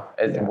 Wow.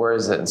 Where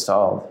is it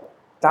installed?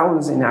 That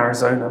was in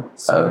Arizona.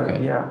 So,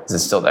 okay. Yeah. Is it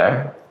still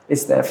there?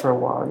 It's there for a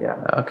while, yeah.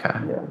 Okay.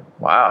 Yeah.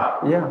 Wow.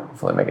 Yeah.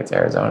 Hopefully make it to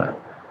Arizona.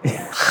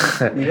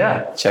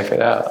 Yeah. Check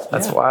it out.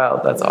 That's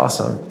wild. That's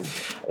awesome.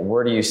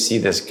 Where do you see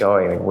this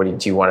going? Like,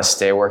 do you want to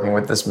stay working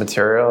with this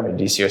material? I mean,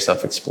 do you see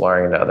yourself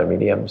exploring into other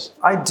mediums?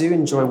 I do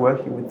enjoy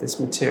working with this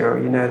material.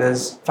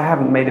 If I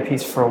haven't made a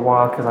piece for a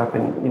while because I've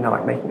been,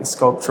 like making a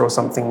sculpture or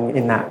something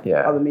in that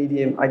other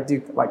medium, I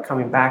do like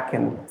coming back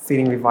and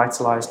feeling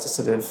revitalized to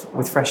sort of,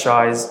 with fresh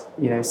eyes,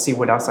 see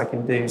what else I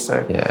can do.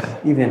 So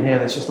even in here,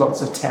 there's just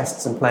lots of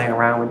tests and playing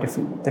around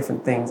with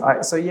different things.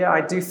 I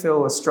do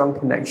feel a strong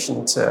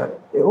connection to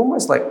it,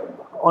 almost like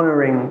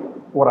honoring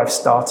what I've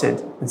started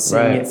and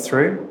seeing it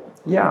through.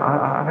 Yeah,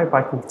 I hope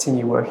I can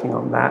continue working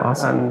on that.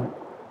 Awesome. And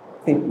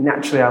I think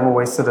naturally I'm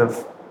always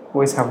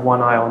have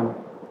one eye on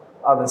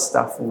other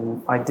stuff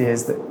and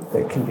ideas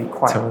that can be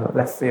quite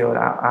left field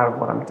out of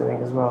what I'm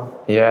doing as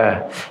well.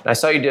 Yeah. And I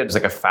saw you did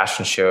like a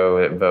fashion show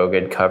that Vogue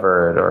had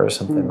covered or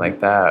something like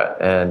that.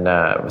 And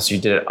so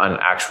you did it on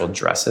actual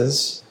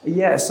dresses?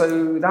 Yeah,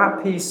 so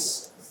that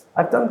piece,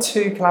 I've done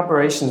 2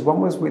 collaborations.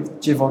 One was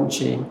with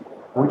Givenchy,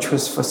 which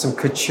was for some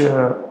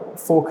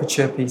 4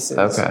 couture pieces.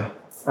 Okay.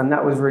 And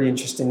that was really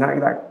interesting.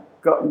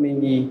 That got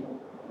me,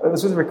 it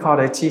was with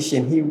Riccardo Tisci,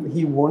 and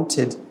he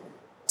wanted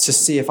to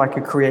see if I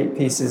could create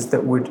pieces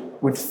that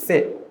would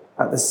fit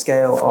at the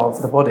scale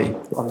of the body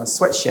on the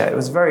sweatshirt. It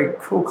was a very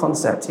cool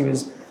concept. He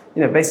was,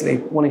 basically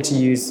wanting to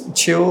use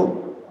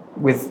tulle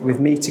with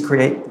me to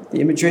create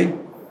the imagery,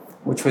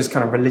 which was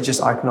kind of religious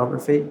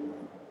iconography,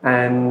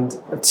 and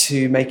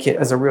to make it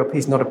as a real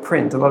piece, not a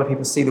print. A lot of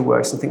people see the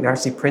works and think they're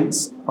actually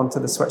prints onto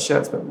the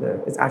sweatshirts, but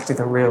it's actually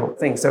the real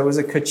thing. So it was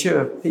a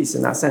couture piece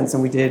in that sense,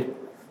 and we did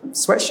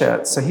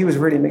sweatshirts. So he was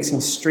really mixing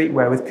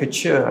streetwear with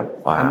couture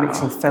and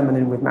mixing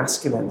feminine with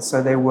masculine.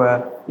 So they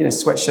were,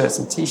 sweatshirts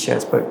and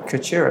t-shirts, but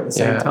couture at the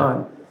same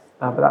time.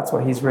 But that's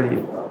what he's really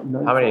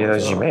known. How many of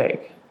those did you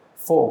make?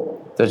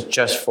 4. There's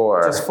just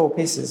 4? Just 4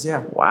 pieces,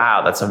 yeah.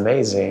 Wow, that's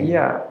amazing.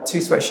 Yeah, 2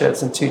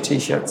 sweatshirts and 2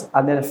 t-shirts.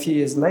 And then a few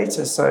years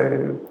later,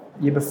 so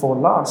year before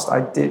last,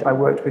 I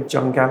worked with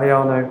John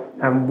Galliano,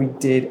 and we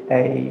did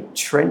a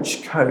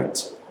trench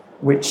coat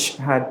which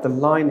had the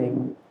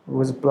lining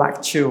was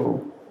black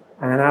tulle,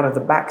 and out of the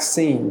back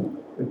seam,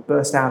 it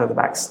burst out of the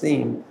back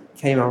seam,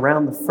 came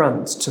around the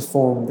front to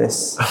form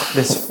this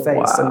face.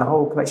 Wow. And the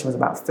whole collection was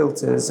about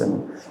filters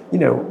and,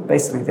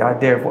 basically the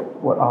idea of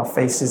what our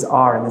faces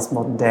are in this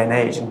modern day and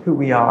age, and who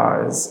we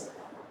are as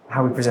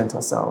how we present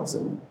ourselves.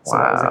 And so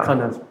that was a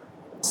kind of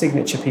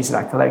signature piece of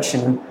that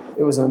collection. And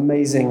it was an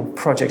amazing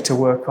project to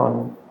work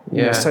on,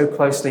 so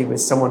closely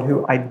with someone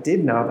who I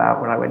did know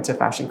about when I went to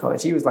fashion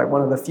college. He was like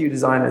one of the few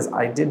designers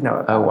I did know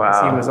about. Oh,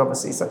 wow. He was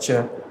obviously such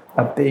a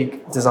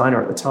big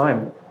designer at the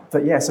time.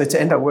 But so to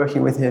end up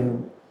working with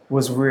him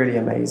was really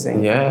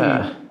amazing.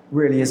 Yeah. He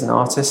really is an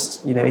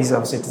artist. He's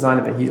obviously a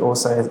designer, but he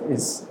also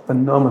is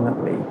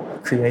phenomenally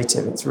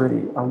creative. It's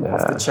really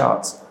off the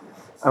charts.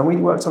 And we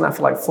worked on that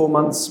for like 4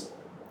 months.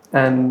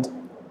 And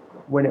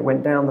when it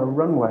went down the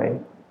runway,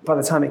 by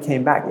the time it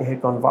came back, it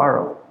had gone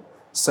viral.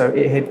 So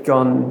it had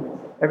gone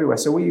everywhere.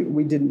 So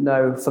we didn't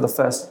know for the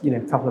first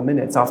couple of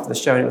minutes after the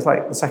show, and it was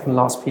like the second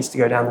last piece to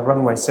go down the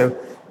runway. So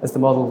as the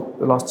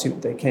last two,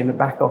 they came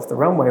back off the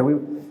runway, we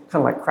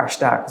kind of like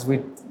crashed out because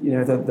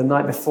the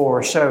night before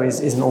a show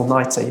is an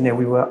all-nighter.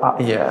 We were up.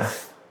 Yeah.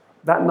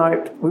 That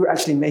night we were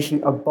actually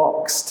making a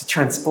box to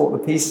transport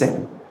the piece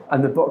in,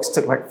 and the box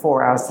took like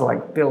 4 hours to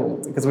like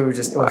build because we were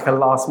just like a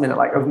last minute,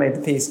 like, we've made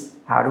the piece,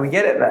 how do we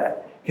get it there?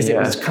 Because it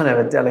was kind of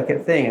a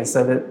delicate thing. And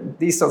so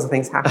these sorts of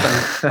things happen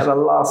at the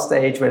last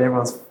stage when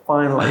everyone's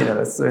finally,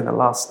 they're doing the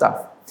last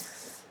stuff.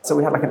 So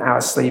we had like an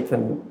hour's sleep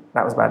and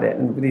that was about it.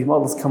 And these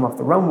models come off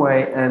the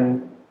runway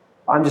and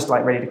I'm just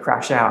like ready to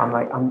crash out. I'm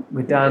like,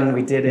 we're done,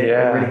 we did it,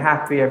 we're really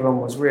happy.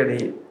 Everyone was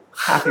really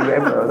happy with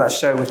everyone. That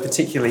show was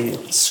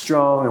particularly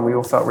strong and we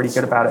all felt really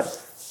good about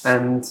it.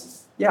 And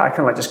I kind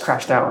of like just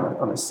crashed out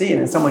on a scene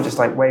and someone just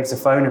like waves a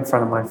phone in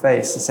front of my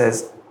face and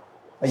says,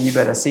 oh, you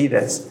better see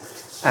this.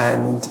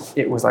 And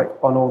it was like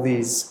on all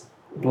these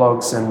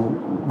blogs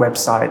and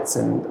websites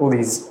and all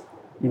these,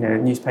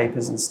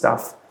 newspapers and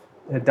stuff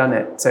had done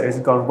it. So it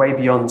had gone way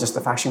beyond just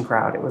the fashion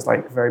crowd. It was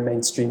like very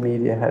mainstream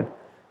media had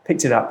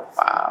picked it up.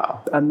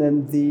 Wow. And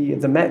then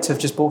the Met have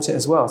just bought it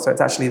as well. So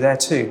it's actually there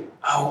too.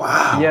 Oh,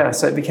 wow. Yeah.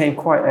 So it became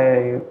quite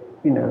an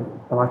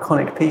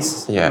iconic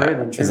piece. Yeah.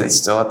 Really, is it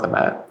still at the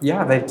Met?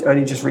 Yeah. They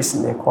only just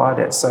recently acquired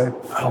it.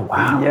 So. Oh,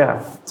 wow.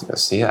 Yeah. To go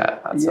see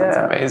that. That sounds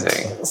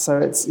amazing. So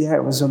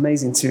it was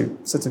amazing to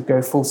sort of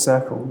go full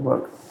circle and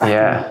work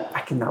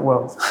back in that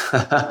world.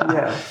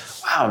 Yeah.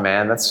 Wow,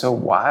 man, that's so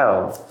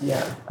wild.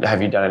 Yeah.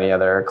 Have you done any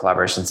other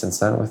collaborations since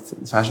then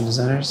with fashion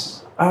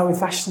designers? Oh,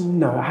 with fashion,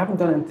 no, I haven't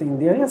done anything.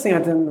 The only other thing I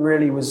done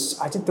really was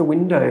I did the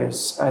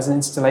windows as an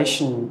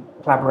installation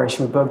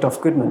collaboration with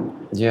Bergdorf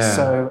Goodman. Yeah.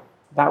 So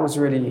that was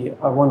really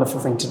a wonderful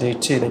thing to do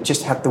too. They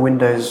just had the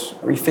windows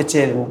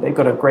refitted and they've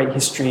got a great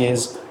history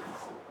as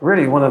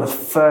really one of the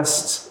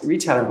first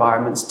retail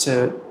environments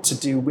to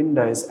do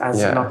windows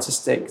as an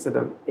artistic sort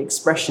of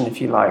expression,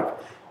 if you like.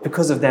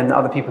 Because of them, the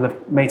other people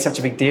have made such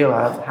a big deal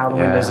out of how the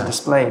windows are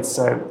displayed.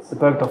 So the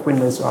Bergdorf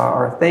windows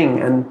are a thing.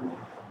 And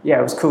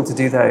it was cool to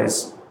do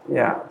those.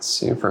 Yeah.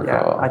 Super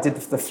cool. I did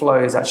the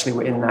flows actually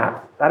were in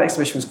that. That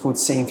exhibition was called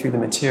Seeing Through the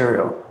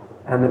Material.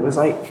 And it was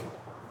like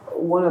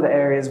one of the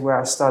areas where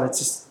I started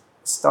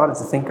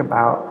to think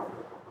about,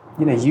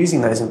 using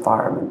those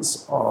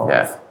environments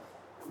of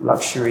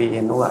luxury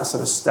and all that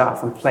sort of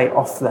stuff and play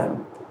off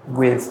them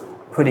with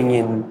putting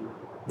in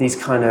these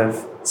kind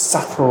of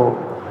subtle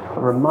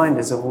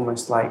reminders of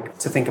almost like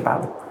to think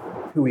about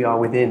who we are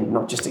within,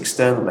 not just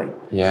externally.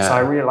 Yeah. So I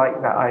really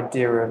like that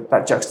idea of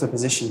that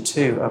juxtaposition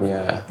too.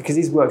 Because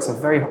these works are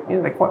very,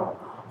 they're quite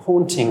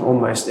haunting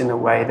almost in a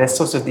way. They're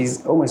sort of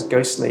these almost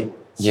ghostly.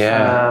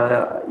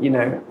 Yeah.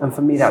 And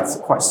for me that's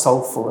quite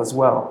soulful as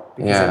well.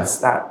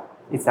 Because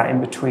it's that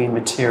in between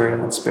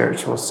material and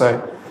spiritual.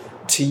 So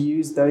to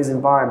use those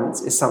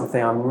environments is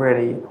something I'm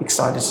really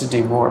excited to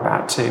do more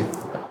about too.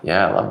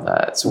 Yeah, I love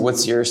that. So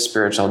what's your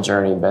spiritual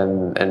journey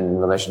been in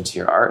relation to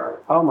your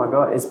art? Oh my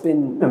God, it's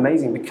been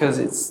amazing because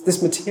it's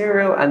this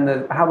material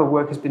and how the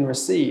work has been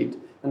received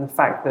and the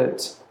fact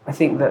that I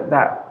think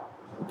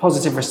that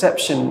positive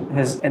reception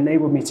has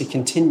enabled me to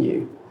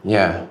continue.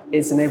 Yeah.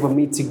 It's enabled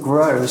me to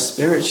grow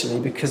spiritually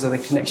because of the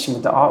connection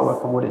with the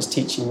artwork and what it's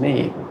teaching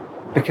me,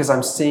 because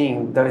I'm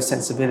seeing those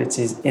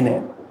sensibilities in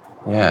it.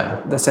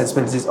 Yeah. The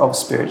sensibilities of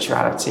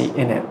spirituality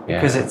in it,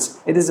 because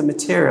it is a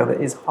material that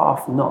is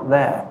half not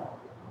there.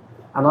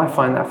 And I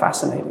find that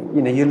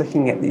fascinating. You're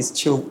looking at these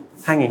chill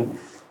hanging.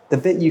 The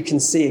bit you can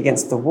see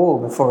against the wall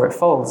before it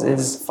folds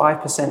is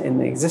 5% in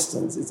the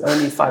existence. It's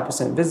only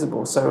 5%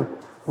 visible. So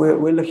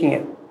we're looking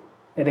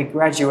at a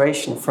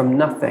graduation from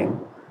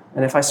nothing.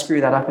 And if I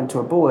screw that up into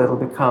a ball, it'll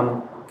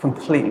become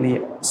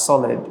completely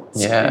solid.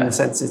 In the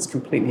sense it's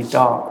completely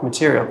dark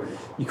material.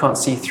 You can't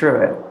see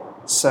through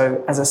it.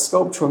 So as a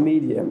sculptural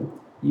medium,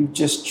 you've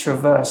just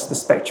traversed the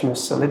spectrum of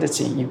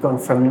solidity. You've gone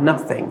from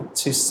nothing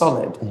to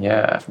solid.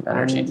 Yeah, from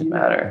energy to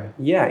matter.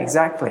 Yeah,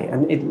 exactly.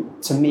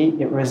 And to me,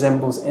 it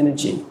resembles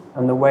energy.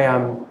 And the way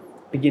I'm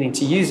beginning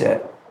to use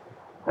it,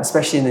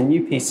 especially in the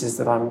new pieces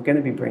that I'm going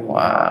to be bringing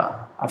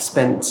out, I've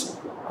spent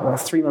about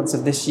 3 months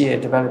of this year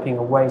developing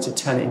a way to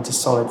turn it into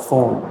solid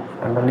form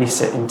and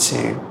release it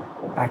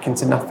back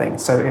into nothing.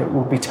 So it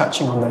will be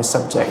touching on those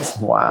subjects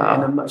in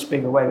a much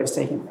bigger way. But it's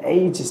taken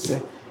ages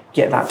to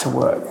get that to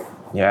work.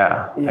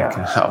 Yeah.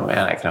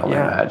 I can only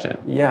imagine.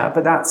 Yeah,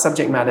 but that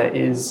subject matter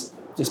is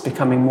just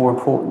becoming more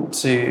important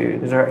to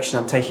the direction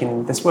I'm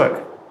taking this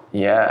work.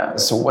 Yeah.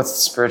 So what's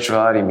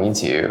spirituality mean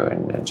to you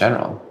in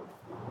general?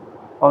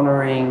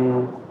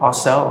 Honoring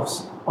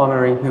ourselves,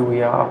 honoring who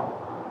we are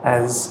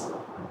as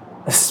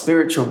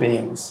spiritual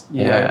beings,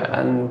 you know,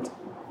 and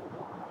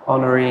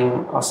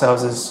honoring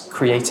ourselves as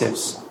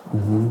creatives.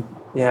 Mm-hmm.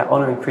 Yeah,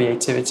 honoring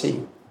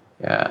creativity.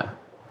 Yeah.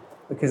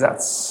 Because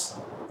that's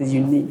the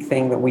unique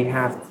thing that we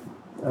have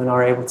and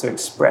are able to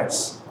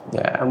express.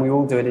 Yeah. And we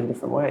all do it in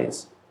different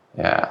ways.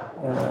 Yeah.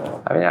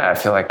 I mean, I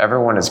feel like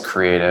everyone is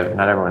creative.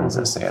 Not everyone's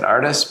necessarily an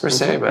artist per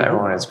se, but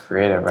everyone is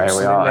creative, right?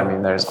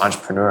 Absolutely. There's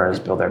entrepreneurs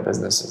build their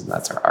businesses, and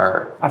that's our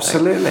art.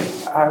 Absolutely.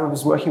 I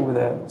was working with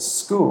a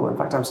school. In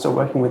fact, I'm still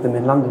working with them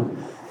in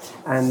London.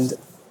 And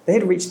they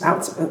had reached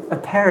out, a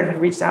parent had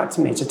reached out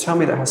to me to tell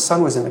me that her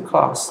son was in a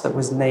class that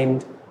was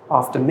named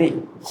after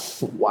me.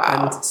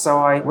 Wow. And so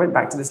I went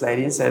back to this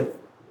lady and said,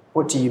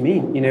 what do you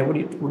mean?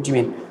 What do you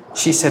mean?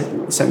 She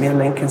sent me a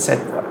link and said,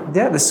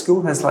 yeah, the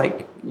school has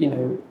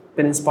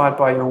been inspired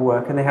by your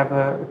work and they have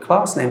a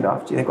class named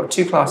after you. They've got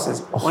 2 classes.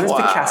 One is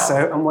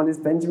Picasso and one is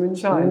Benjamin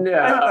Shine. No, look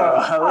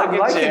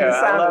at you.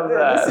 I love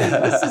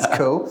that. This is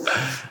cool.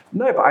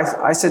 No, but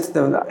I said to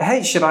them,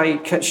 hey, should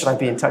I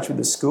be in touch with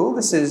the school?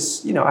 This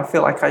is, I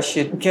feel like I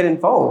should get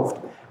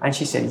involved. And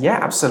she said, yeah,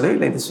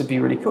 absolutely. This would be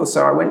really cool.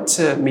 So I went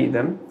to meet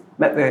them,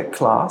 met the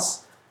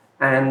class,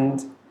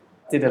 and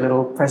did a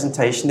little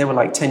presentation. They were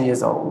like 10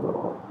 years old.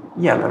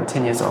 They were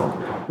 10 years old.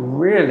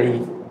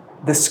 Really,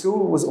 the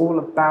school was all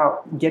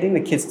about getting the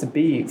kids to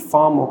be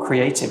far more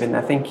creative in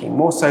their thinking,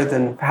 more so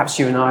than perhaps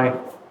you and I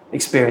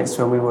experienced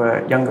when we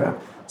were younger.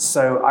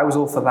 So I was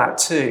all for that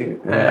too.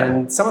 Yeah.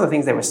 And some of the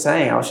things they were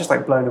saying, I was just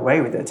like blown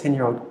away with it. A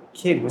 10-year-old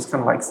kid was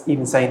kind of like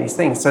even saying these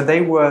things. So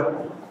they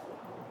were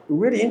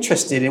really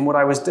interested in what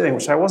I was doing,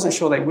 which I wasn't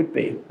sure they would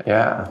be.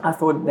 Yeah. I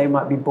thought they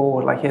might be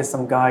bored, like here's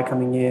some guy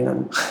coming in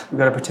and we've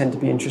got to pretend to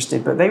be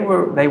interested. But they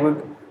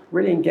were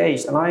really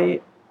engaged. And I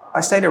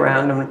stayed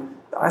around and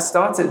I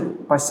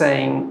started by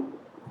saying,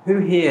 who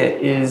here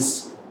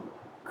is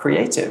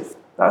creative?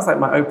 That was like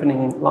my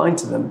opening line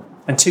to them.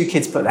 And 2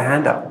 kids put their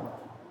hand up.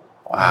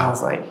 Wow. And I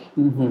was like,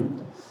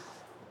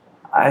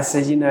 I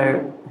said,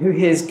 who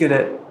here is good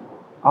at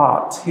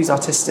art? Who's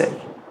artistic?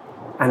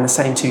 And the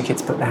same 2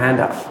 kids put their hand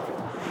up.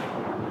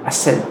 I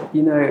said,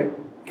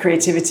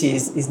 creativity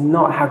is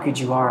not how good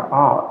you are at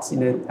art.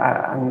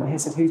 And he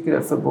said, who's good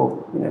at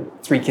football?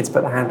 3 kids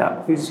put their hand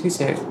up. Who's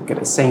here good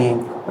at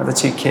singing? Other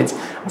 2 kids.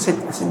 I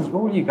said,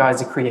 all you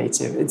guys are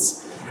creative.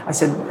 I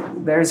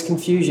said, there is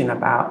confusion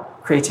about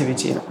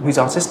creativity and who's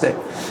artistic.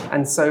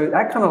 And so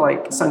that kind of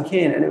like sunk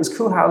in. And it was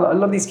cool how a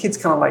lot of these kids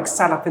kind of like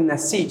sat up in their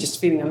seat, just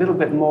feeling a little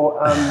bit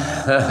more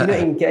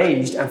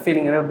engaged and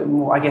feeling a little bit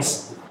more, I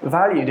guess,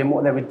 valued in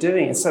what they were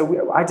doing. And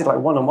so I did like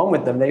one-on-one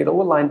with them. They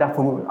all lined up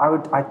and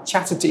I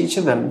chatted to each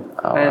of them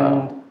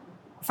and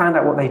found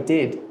out what they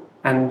did.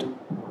 And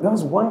there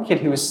was one kid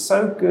who was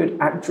so good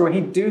at drawing.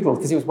 He doodled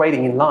because he was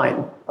waiting in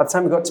line. By the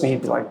time he got to me,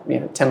 he'd be like,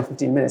 10 or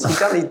 15 minutes. He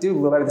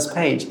doodled all over this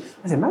page.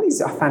 I said, man, these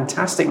are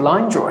fantastic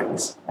line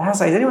drawings. I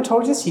was like, has anyone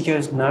told you this? He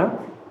goes,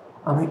 no.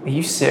 I'm like, are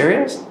you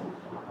serious?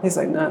 He's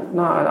like,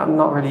 no, I'm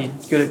not really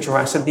good at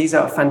drawing. I said, these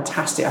are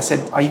fantastic. I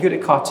said, are you good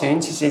at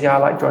cartoons? He said, yeah, I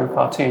like drawing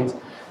cartoons.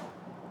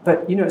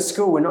 But, at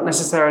school, we're not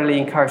necessarily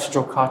encouraged to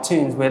draw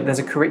cartoons where there's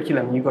a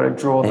curriculum. You've got to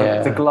draw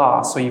the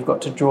glass or you've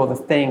got to draw the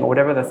thing or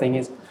whatever the thing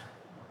is.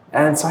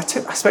 And so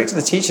I spoke to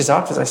the teachers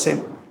afterwards. I said,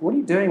 what are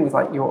you doing with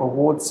like your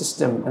award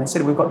system? And they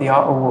said, we've got the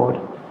art award.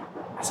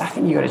 I said, I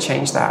think you've got to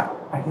change that.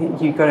 I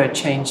think you've got to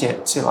change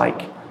it to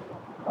like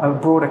a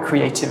broader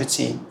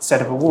creativity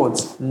set of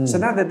awards. So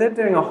now that they're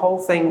doing a whole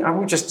thing, I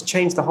will just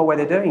change the whole way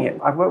they're doing it.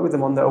 I've worked with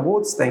them on the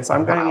awards thing. So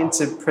I'm going in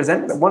to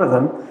present one of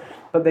them.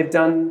 But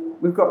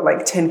we've got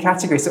like 10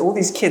 categories. So all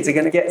these kids are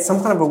going to get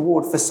some kind of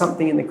award for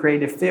something in the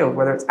creative field,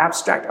 whether it's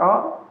abstract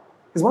art.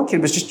 Because one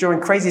kid was just drawing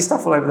crazy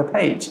stuff all over the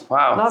page.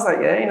 Wow. And I was like,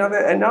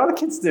 and other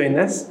kids doing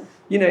this.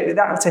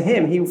 That to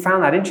him, he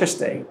found that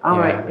interesting. I'm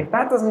like, if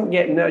that doesn't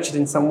get nurtured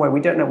in some way,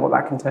 we don't know what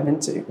that can turn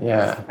into.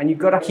 Yeah. And you've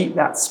got to keep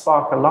that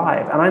spark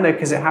alive. And I know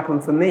because it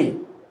happened for me.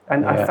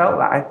 And I felt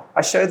that.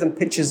 I showed them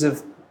pictures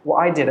of what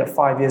I did at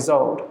 5 years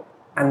old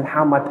and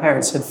how my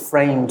parents had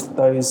framed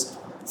those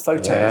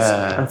photos.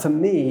 Yeah. And for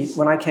me,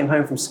 when I came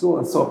home from school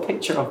and saw a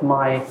picture of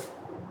my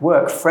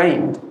work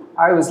framed,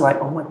 I was like,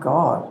 oh my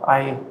God,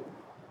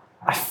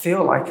 I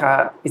feel like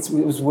it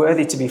was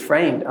worthy to be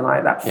framed. And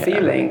that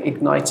feeling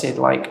ignited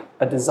like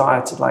a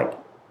desire to like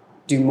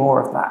do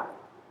more of that.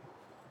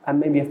 And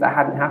maybe if that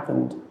hadn't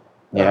happened,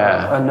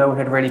 and no one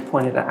had really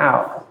pointed it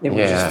out, it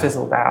would just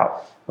fizzled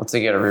out. Well, to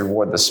get to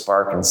reward the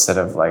spark instead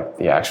of like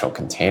the actual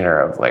container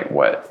of like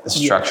what the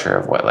structure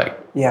of what like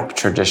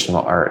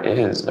traditional art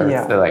is. Or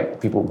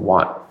like people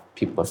want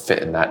people to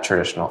fit in that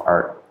traditional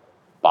art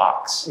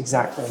box.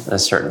 Exactly. In a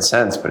certain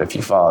sense. But if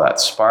you follow that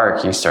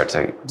spark, you start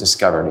to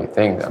discover new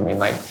things. I mean,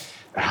 like,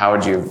 how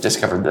would you have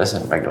discovered this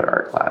in regular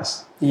art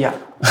class? Yeah.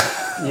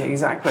 Yeah,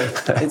 exactly.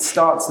 It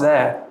starts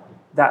there.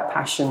 That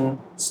passion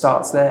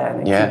starts there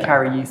and it can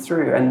carry you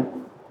through.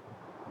 And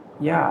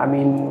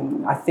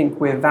I think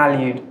we're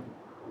valued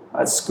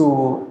at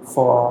school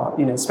for,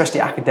 especially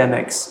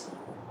academics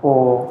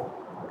or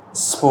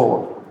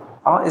sport.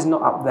 Art is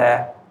not up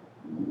there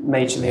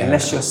majorly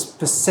unless you're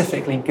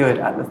specifically good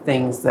at the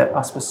things that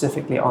are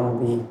specifically on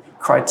the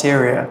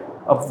criteria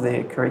of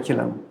the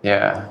curriculum.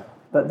 Yeah.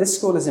 But this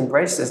school has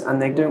embraced this and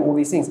they're doing all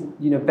these things.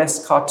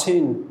 Best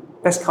cartoon.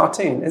 It's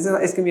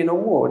going to be an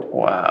award.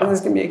 Wow. And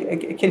there's going to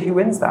be a kid who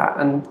wins that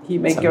and he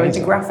may go into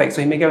graphics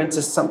or he may go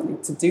into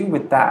something to do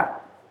with that.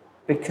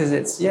 because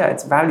it's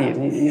valued,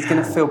 and he's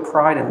going to feel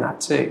pride in that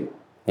too.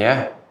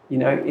 Yeah. You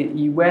know,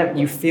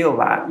 you feel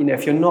that. You know,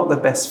 if you're not the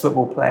best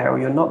football player, or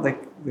you're not the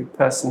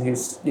person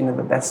who's, you know,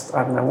 the best,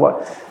 I don't know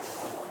what,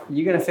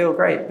 you're going to feel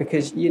great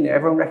because, you know,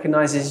 everyone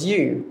recognizes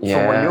you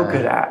for what you're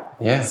good at.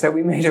 Yeah. So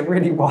we made a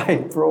really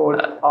wide,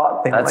 broad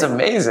art thing. That's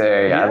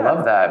amazing. Yeah. I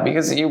love that,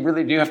 because you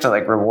really do have to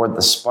like reward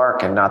the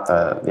spark and not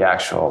the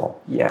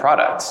actual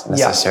product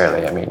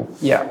necessarily. I mean,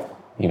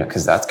 you know,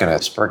 because that's going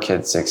to spur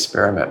kids to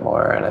experiment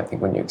more. And I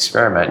think when you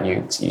experiment,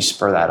 you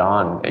spur that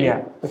on.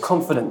 The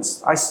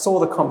confidence. I saw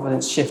the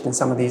confidence shift in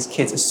some of these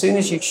kids. As soon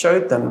as you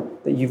showed them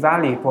that you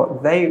valued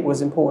what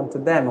was important to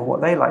them and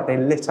what they liked, they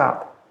lit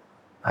up.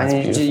 That's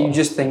beautiful. You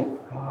just think,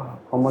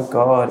 oh my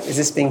God, is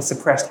this being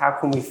suppressed? How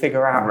can we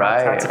figure out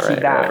how to keep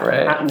that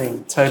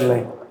happening?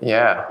 Totally.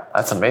 Yeah,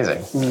 that's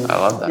amazing. I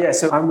love that. Yeah,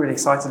 so I'm really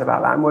excited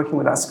about that. I'm working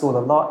with that school a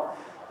lot.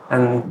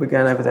 And we're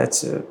going over there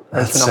to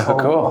open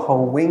a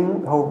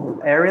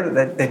whole area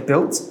that they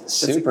built.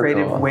 It's a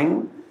creative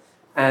wing.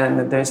 And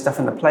they're doing stuff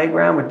in the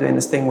playground. We're doing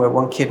this thing where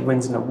one kid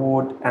wins an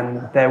award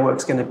and their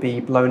work's going to be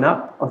blown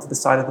up onto the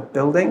side of the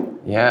building.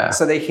 Yeah.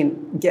 So they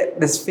can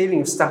get this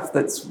feeling of stuff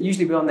that's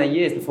usually beyond their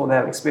years before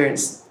they've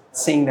experienced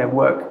seeing their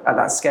work at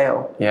that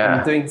scale. Yeah.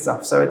 And doing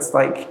stuff. So it's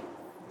like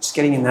just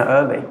getting in there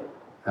early.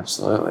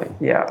 Absolutely.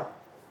 Yeah.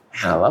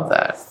 I love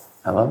that.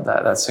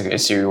 That's so good.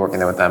 So you're working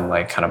there with them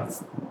like kind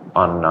of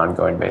on an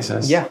ongoing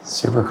basis? Yeah.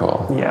 Super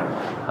cool. Yeah.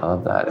 I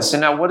love that. So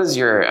now what does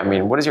your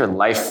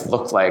life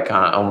look like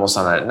almost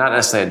on a, not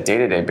necessarily a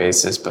day-to-day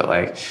basis, but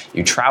like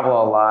you travel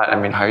a lot. I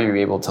mean, how are you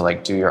able to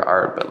like do your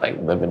art, but like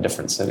live in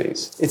different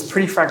cities? It's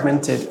pretty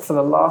fragmented. For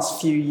the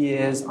last few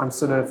years, I've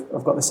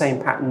got the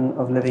same pattern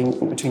of living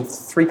in between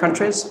 3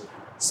 countries.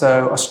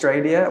 So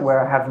Australia,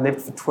 where I have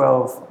lived for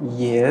 12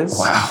 years.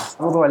 Wow.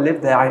 Although I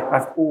lived there,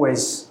 I've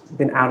always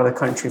been out of the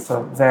country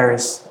for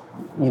various,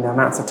 you know,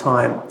 amounts of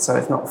time. So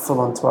it's not full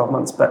on 12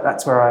 months, but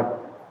that's where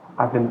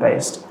I've been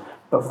based.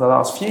 But for the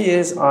last few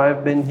years,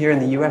 I've been here in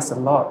the US a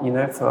lot, you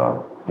know,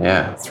 for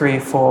 3,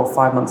 4,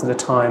 5 months at a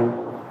time.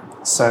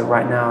 So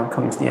right now I'm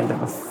coming to the end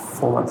of a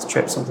 4-month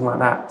trip, something like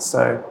that.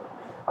 So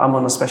I'm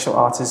on a special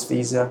artist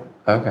visa,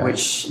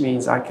 which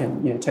means I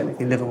can, you know,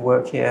 technically live and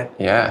work here.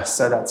 Yeah.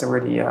 So that's a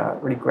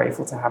really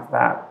grateful to have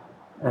that.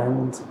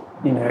 And,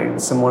 you know,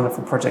 some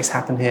wonderful projects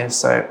happen here.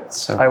 So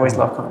I always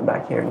love coming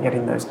back here and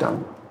getting those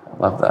done.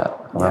 Love that.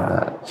 I love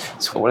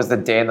that. So what does the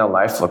day in the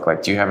life look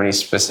like? Do you have any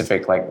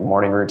specific like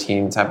morning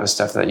routine type of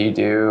stuff that you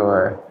do,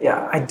 or?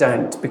 Yeah, I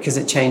don't, because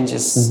it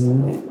changes.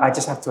 Mm-hmm. I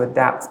just have to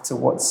adapt to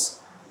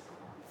what's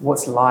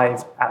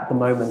live at the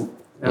moment.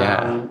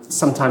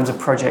 Sometimes a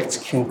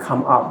project can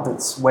come up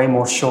that's way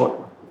more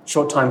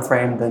short time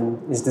frame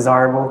than is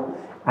desirable.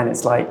 And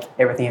it's like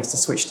everything has to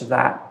switch to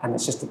that. And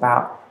it's just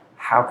about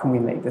how can we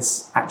make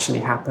this actually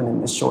happen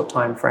in this short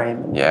time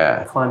frame,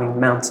 and climbing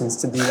mountains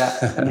to do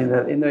that. And, you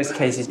know, in those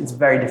cases, it's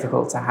very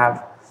difficult to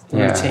have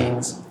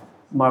routines.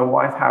 My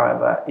wife,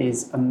 however,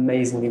 is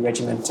amazingly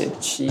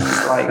regimented. She's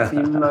like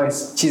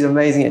she's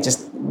amazing at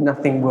just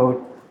nothing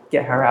will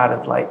get her out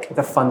of like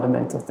the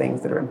fundamental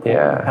things that are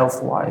important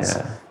health-wise,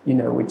 you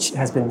know, which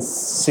has been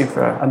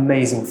super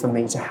amazing for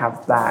me to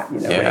have that,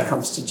 you know, when it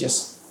comes to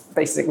just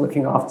basic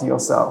looking after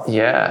yourself.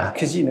 Yeah.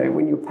 Because, you know,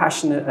 when you're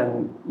passionate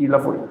and you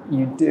love what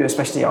you do,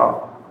 especially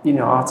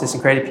artists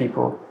and creative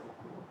people,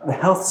 the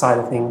health side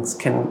of things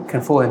can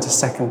fall into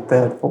 2nd,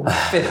 3rd, 4th,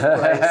 5th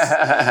place.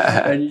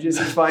 And you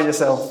just find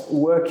yourself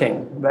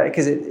working, but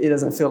because it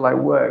doesn't feel like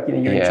work, you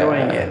know, you're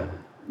enjoying it.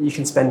 You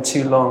can spend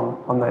too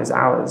long on those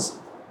hours.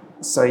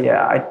 So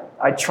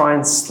I try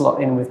and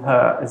slot in with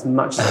her as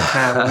much as I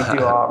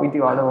can. We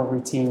do our little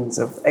routines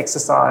of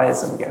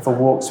exercise, and we go for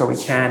walks where we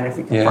can, if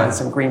we can find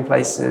some green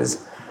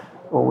places,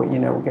 or we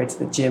go to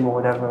the gym or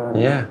whatever.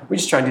 We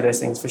just try and do those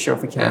things for sure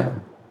if we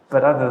can.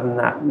 But other than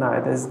that,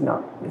 no, there's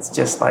not. It's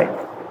just like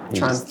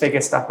trying to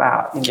figure stuff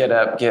out. Get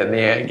up, get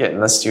in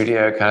the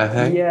studio kind of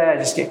thing. Yeah,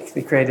 just get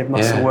the creative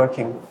muscle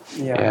working.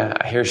 Yeah.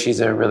 I hear she's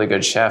a really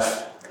good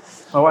chef.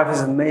 My wife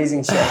is an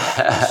amazing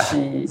chef.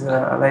 She's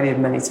a lady of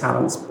many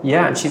talents.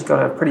 Yeah, and she's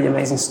got a pretty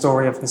amazing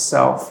story of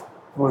herself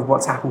with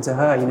what's happened to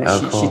her. You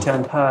know, she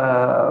turned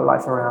her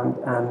life around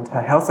and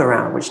her health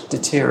around, which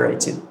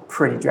deteriorated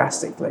pretty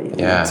drastically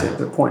to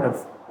the point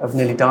of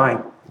nearly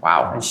dying.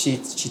 Wow. And she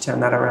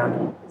turned that around.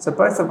 And so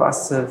both of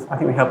us I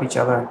think we help each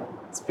other.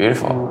 It's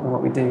beautiful. In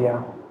what we do,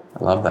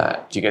 I love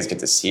that. Do you guys get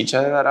to see each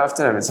other that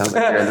often? I mean, it sounds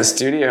like you're in the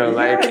studio.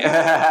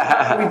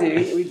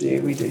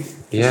 We do.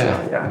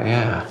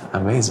 Yeah.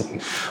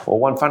 Amazing. Well,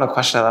 one final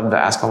question I love to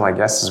ask all my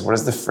guests is, what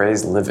does the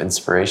phrase "live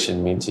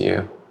inspiration" mean to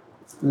you?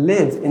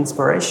 Live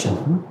inspiration.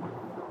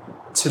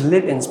 Mm-hmm. To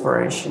live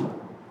inspiration.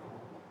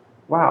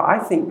 Wow, I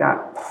think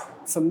that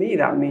for me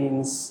that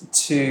means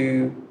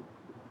to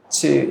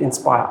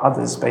inspire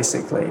others,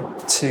 basically,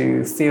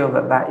 to feel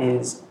that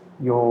is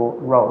your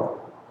role.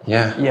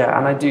 Yeah,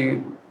 and I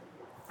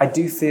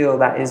do feel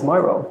that is my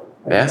role.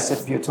 I guess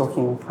if you're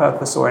talking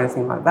purpose or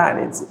anything like that,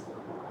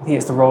 I think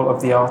it's the role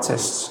of the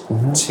artist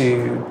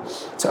to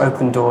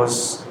open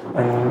doors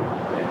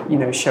and, you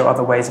know, show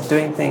other ways of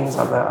doing things,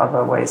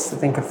 other ways to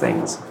think of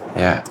things.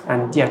 Yeah.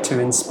 And to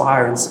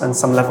inspire on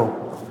some level.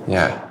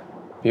 Yeah.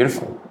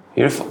 Beautiful.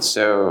 Beautiful.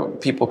 So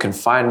people can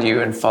find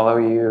you and follow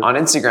you. On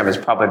Instagram is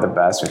probably the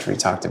best, which we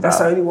talked about. That's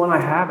the only one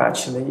I have,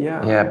 actually,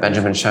 yeah. Yeah,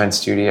 Benjamin Shine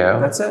Studio.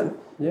 That's it,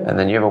 yeah. And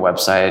then you have a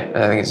website.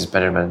 I think it's just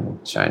Benjamin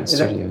Shine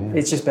Studio. Yeah.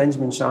 It's just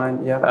Benjamin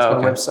Shine, yeah, that's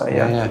my website,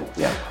 yeah.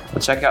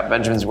 Well, check out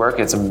Benjamin's work.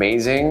 It's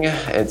amazing.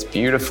 It's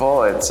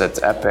beautiful. It's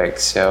epic.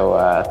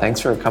 So thanks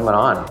for coming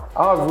on.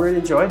 Oh, I've really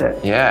enjoyed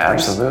it. Yeah,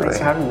 absolutely. Thanks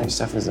for having me. Your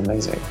stuff is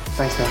amazing.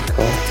 Thanks, man.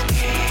 Cool.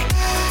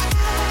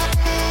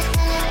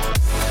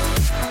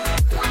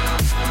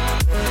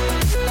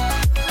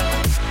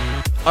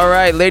 All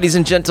right, ladies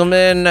and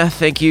gentlemen,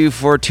 thank you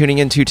for tuning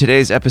into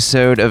today's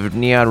episode of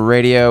Neon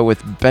Radio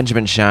with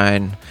Benjamin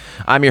Shine.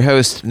 I'm your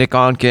host, Nick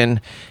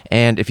Onken,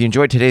 and if you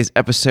enjoyed today's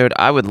episode,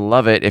 I would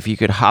love it if you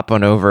could hop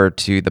on over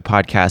to the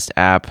podcast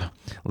app,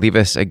 leave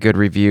us a good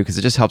review, because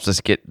it just helps us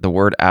get the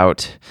word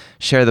out,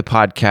 share the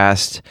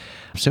podcast.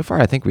 So far,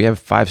 I think we have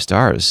 5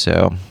 stars,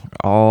 so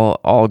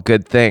all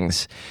good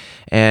things.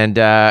 And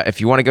if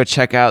you want to go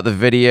check out the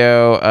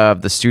video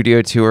of the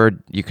studio tour,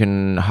 you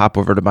can hop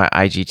over to my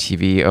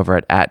IGTV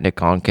over at Nick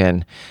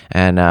Onken,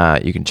 and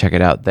you can check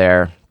it out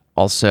there.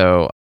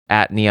 Also,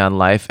 at Neon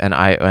Life,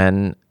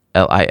 NIONLIFE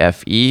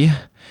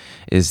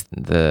is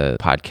the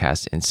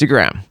podcast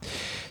Instagram.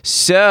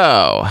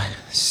 So.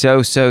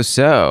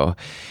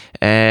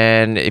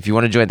 And if you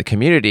want to join the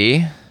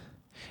community,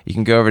 you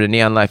can go over to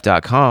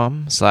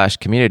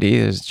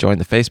neonlife.com/community. There's join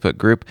the Facebook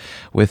group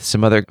with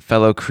some other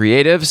fellow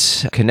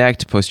creatives.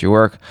 Connect, post your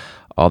work,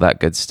 all that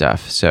good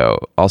stuff. So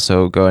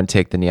also go and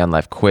take the Neon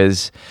Life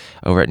quiz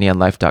over at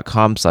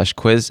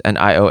neonlife.com/quiz,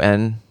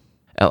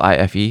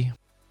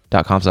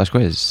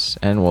 NIONLIFE.com/quiz.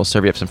 And we'll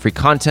serve you up some free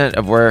content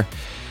of where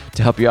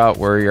to help you out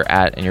where you're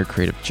at in your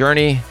creative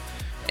journey.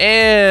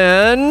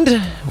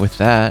 And with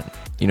that,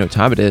 you know what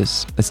time it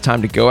is. It's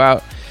time to go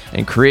out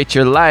and create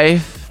your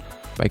life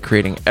by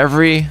creating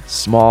every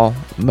small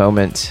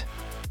moment.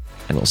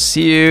 And we'll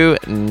see you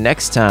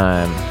next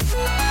time.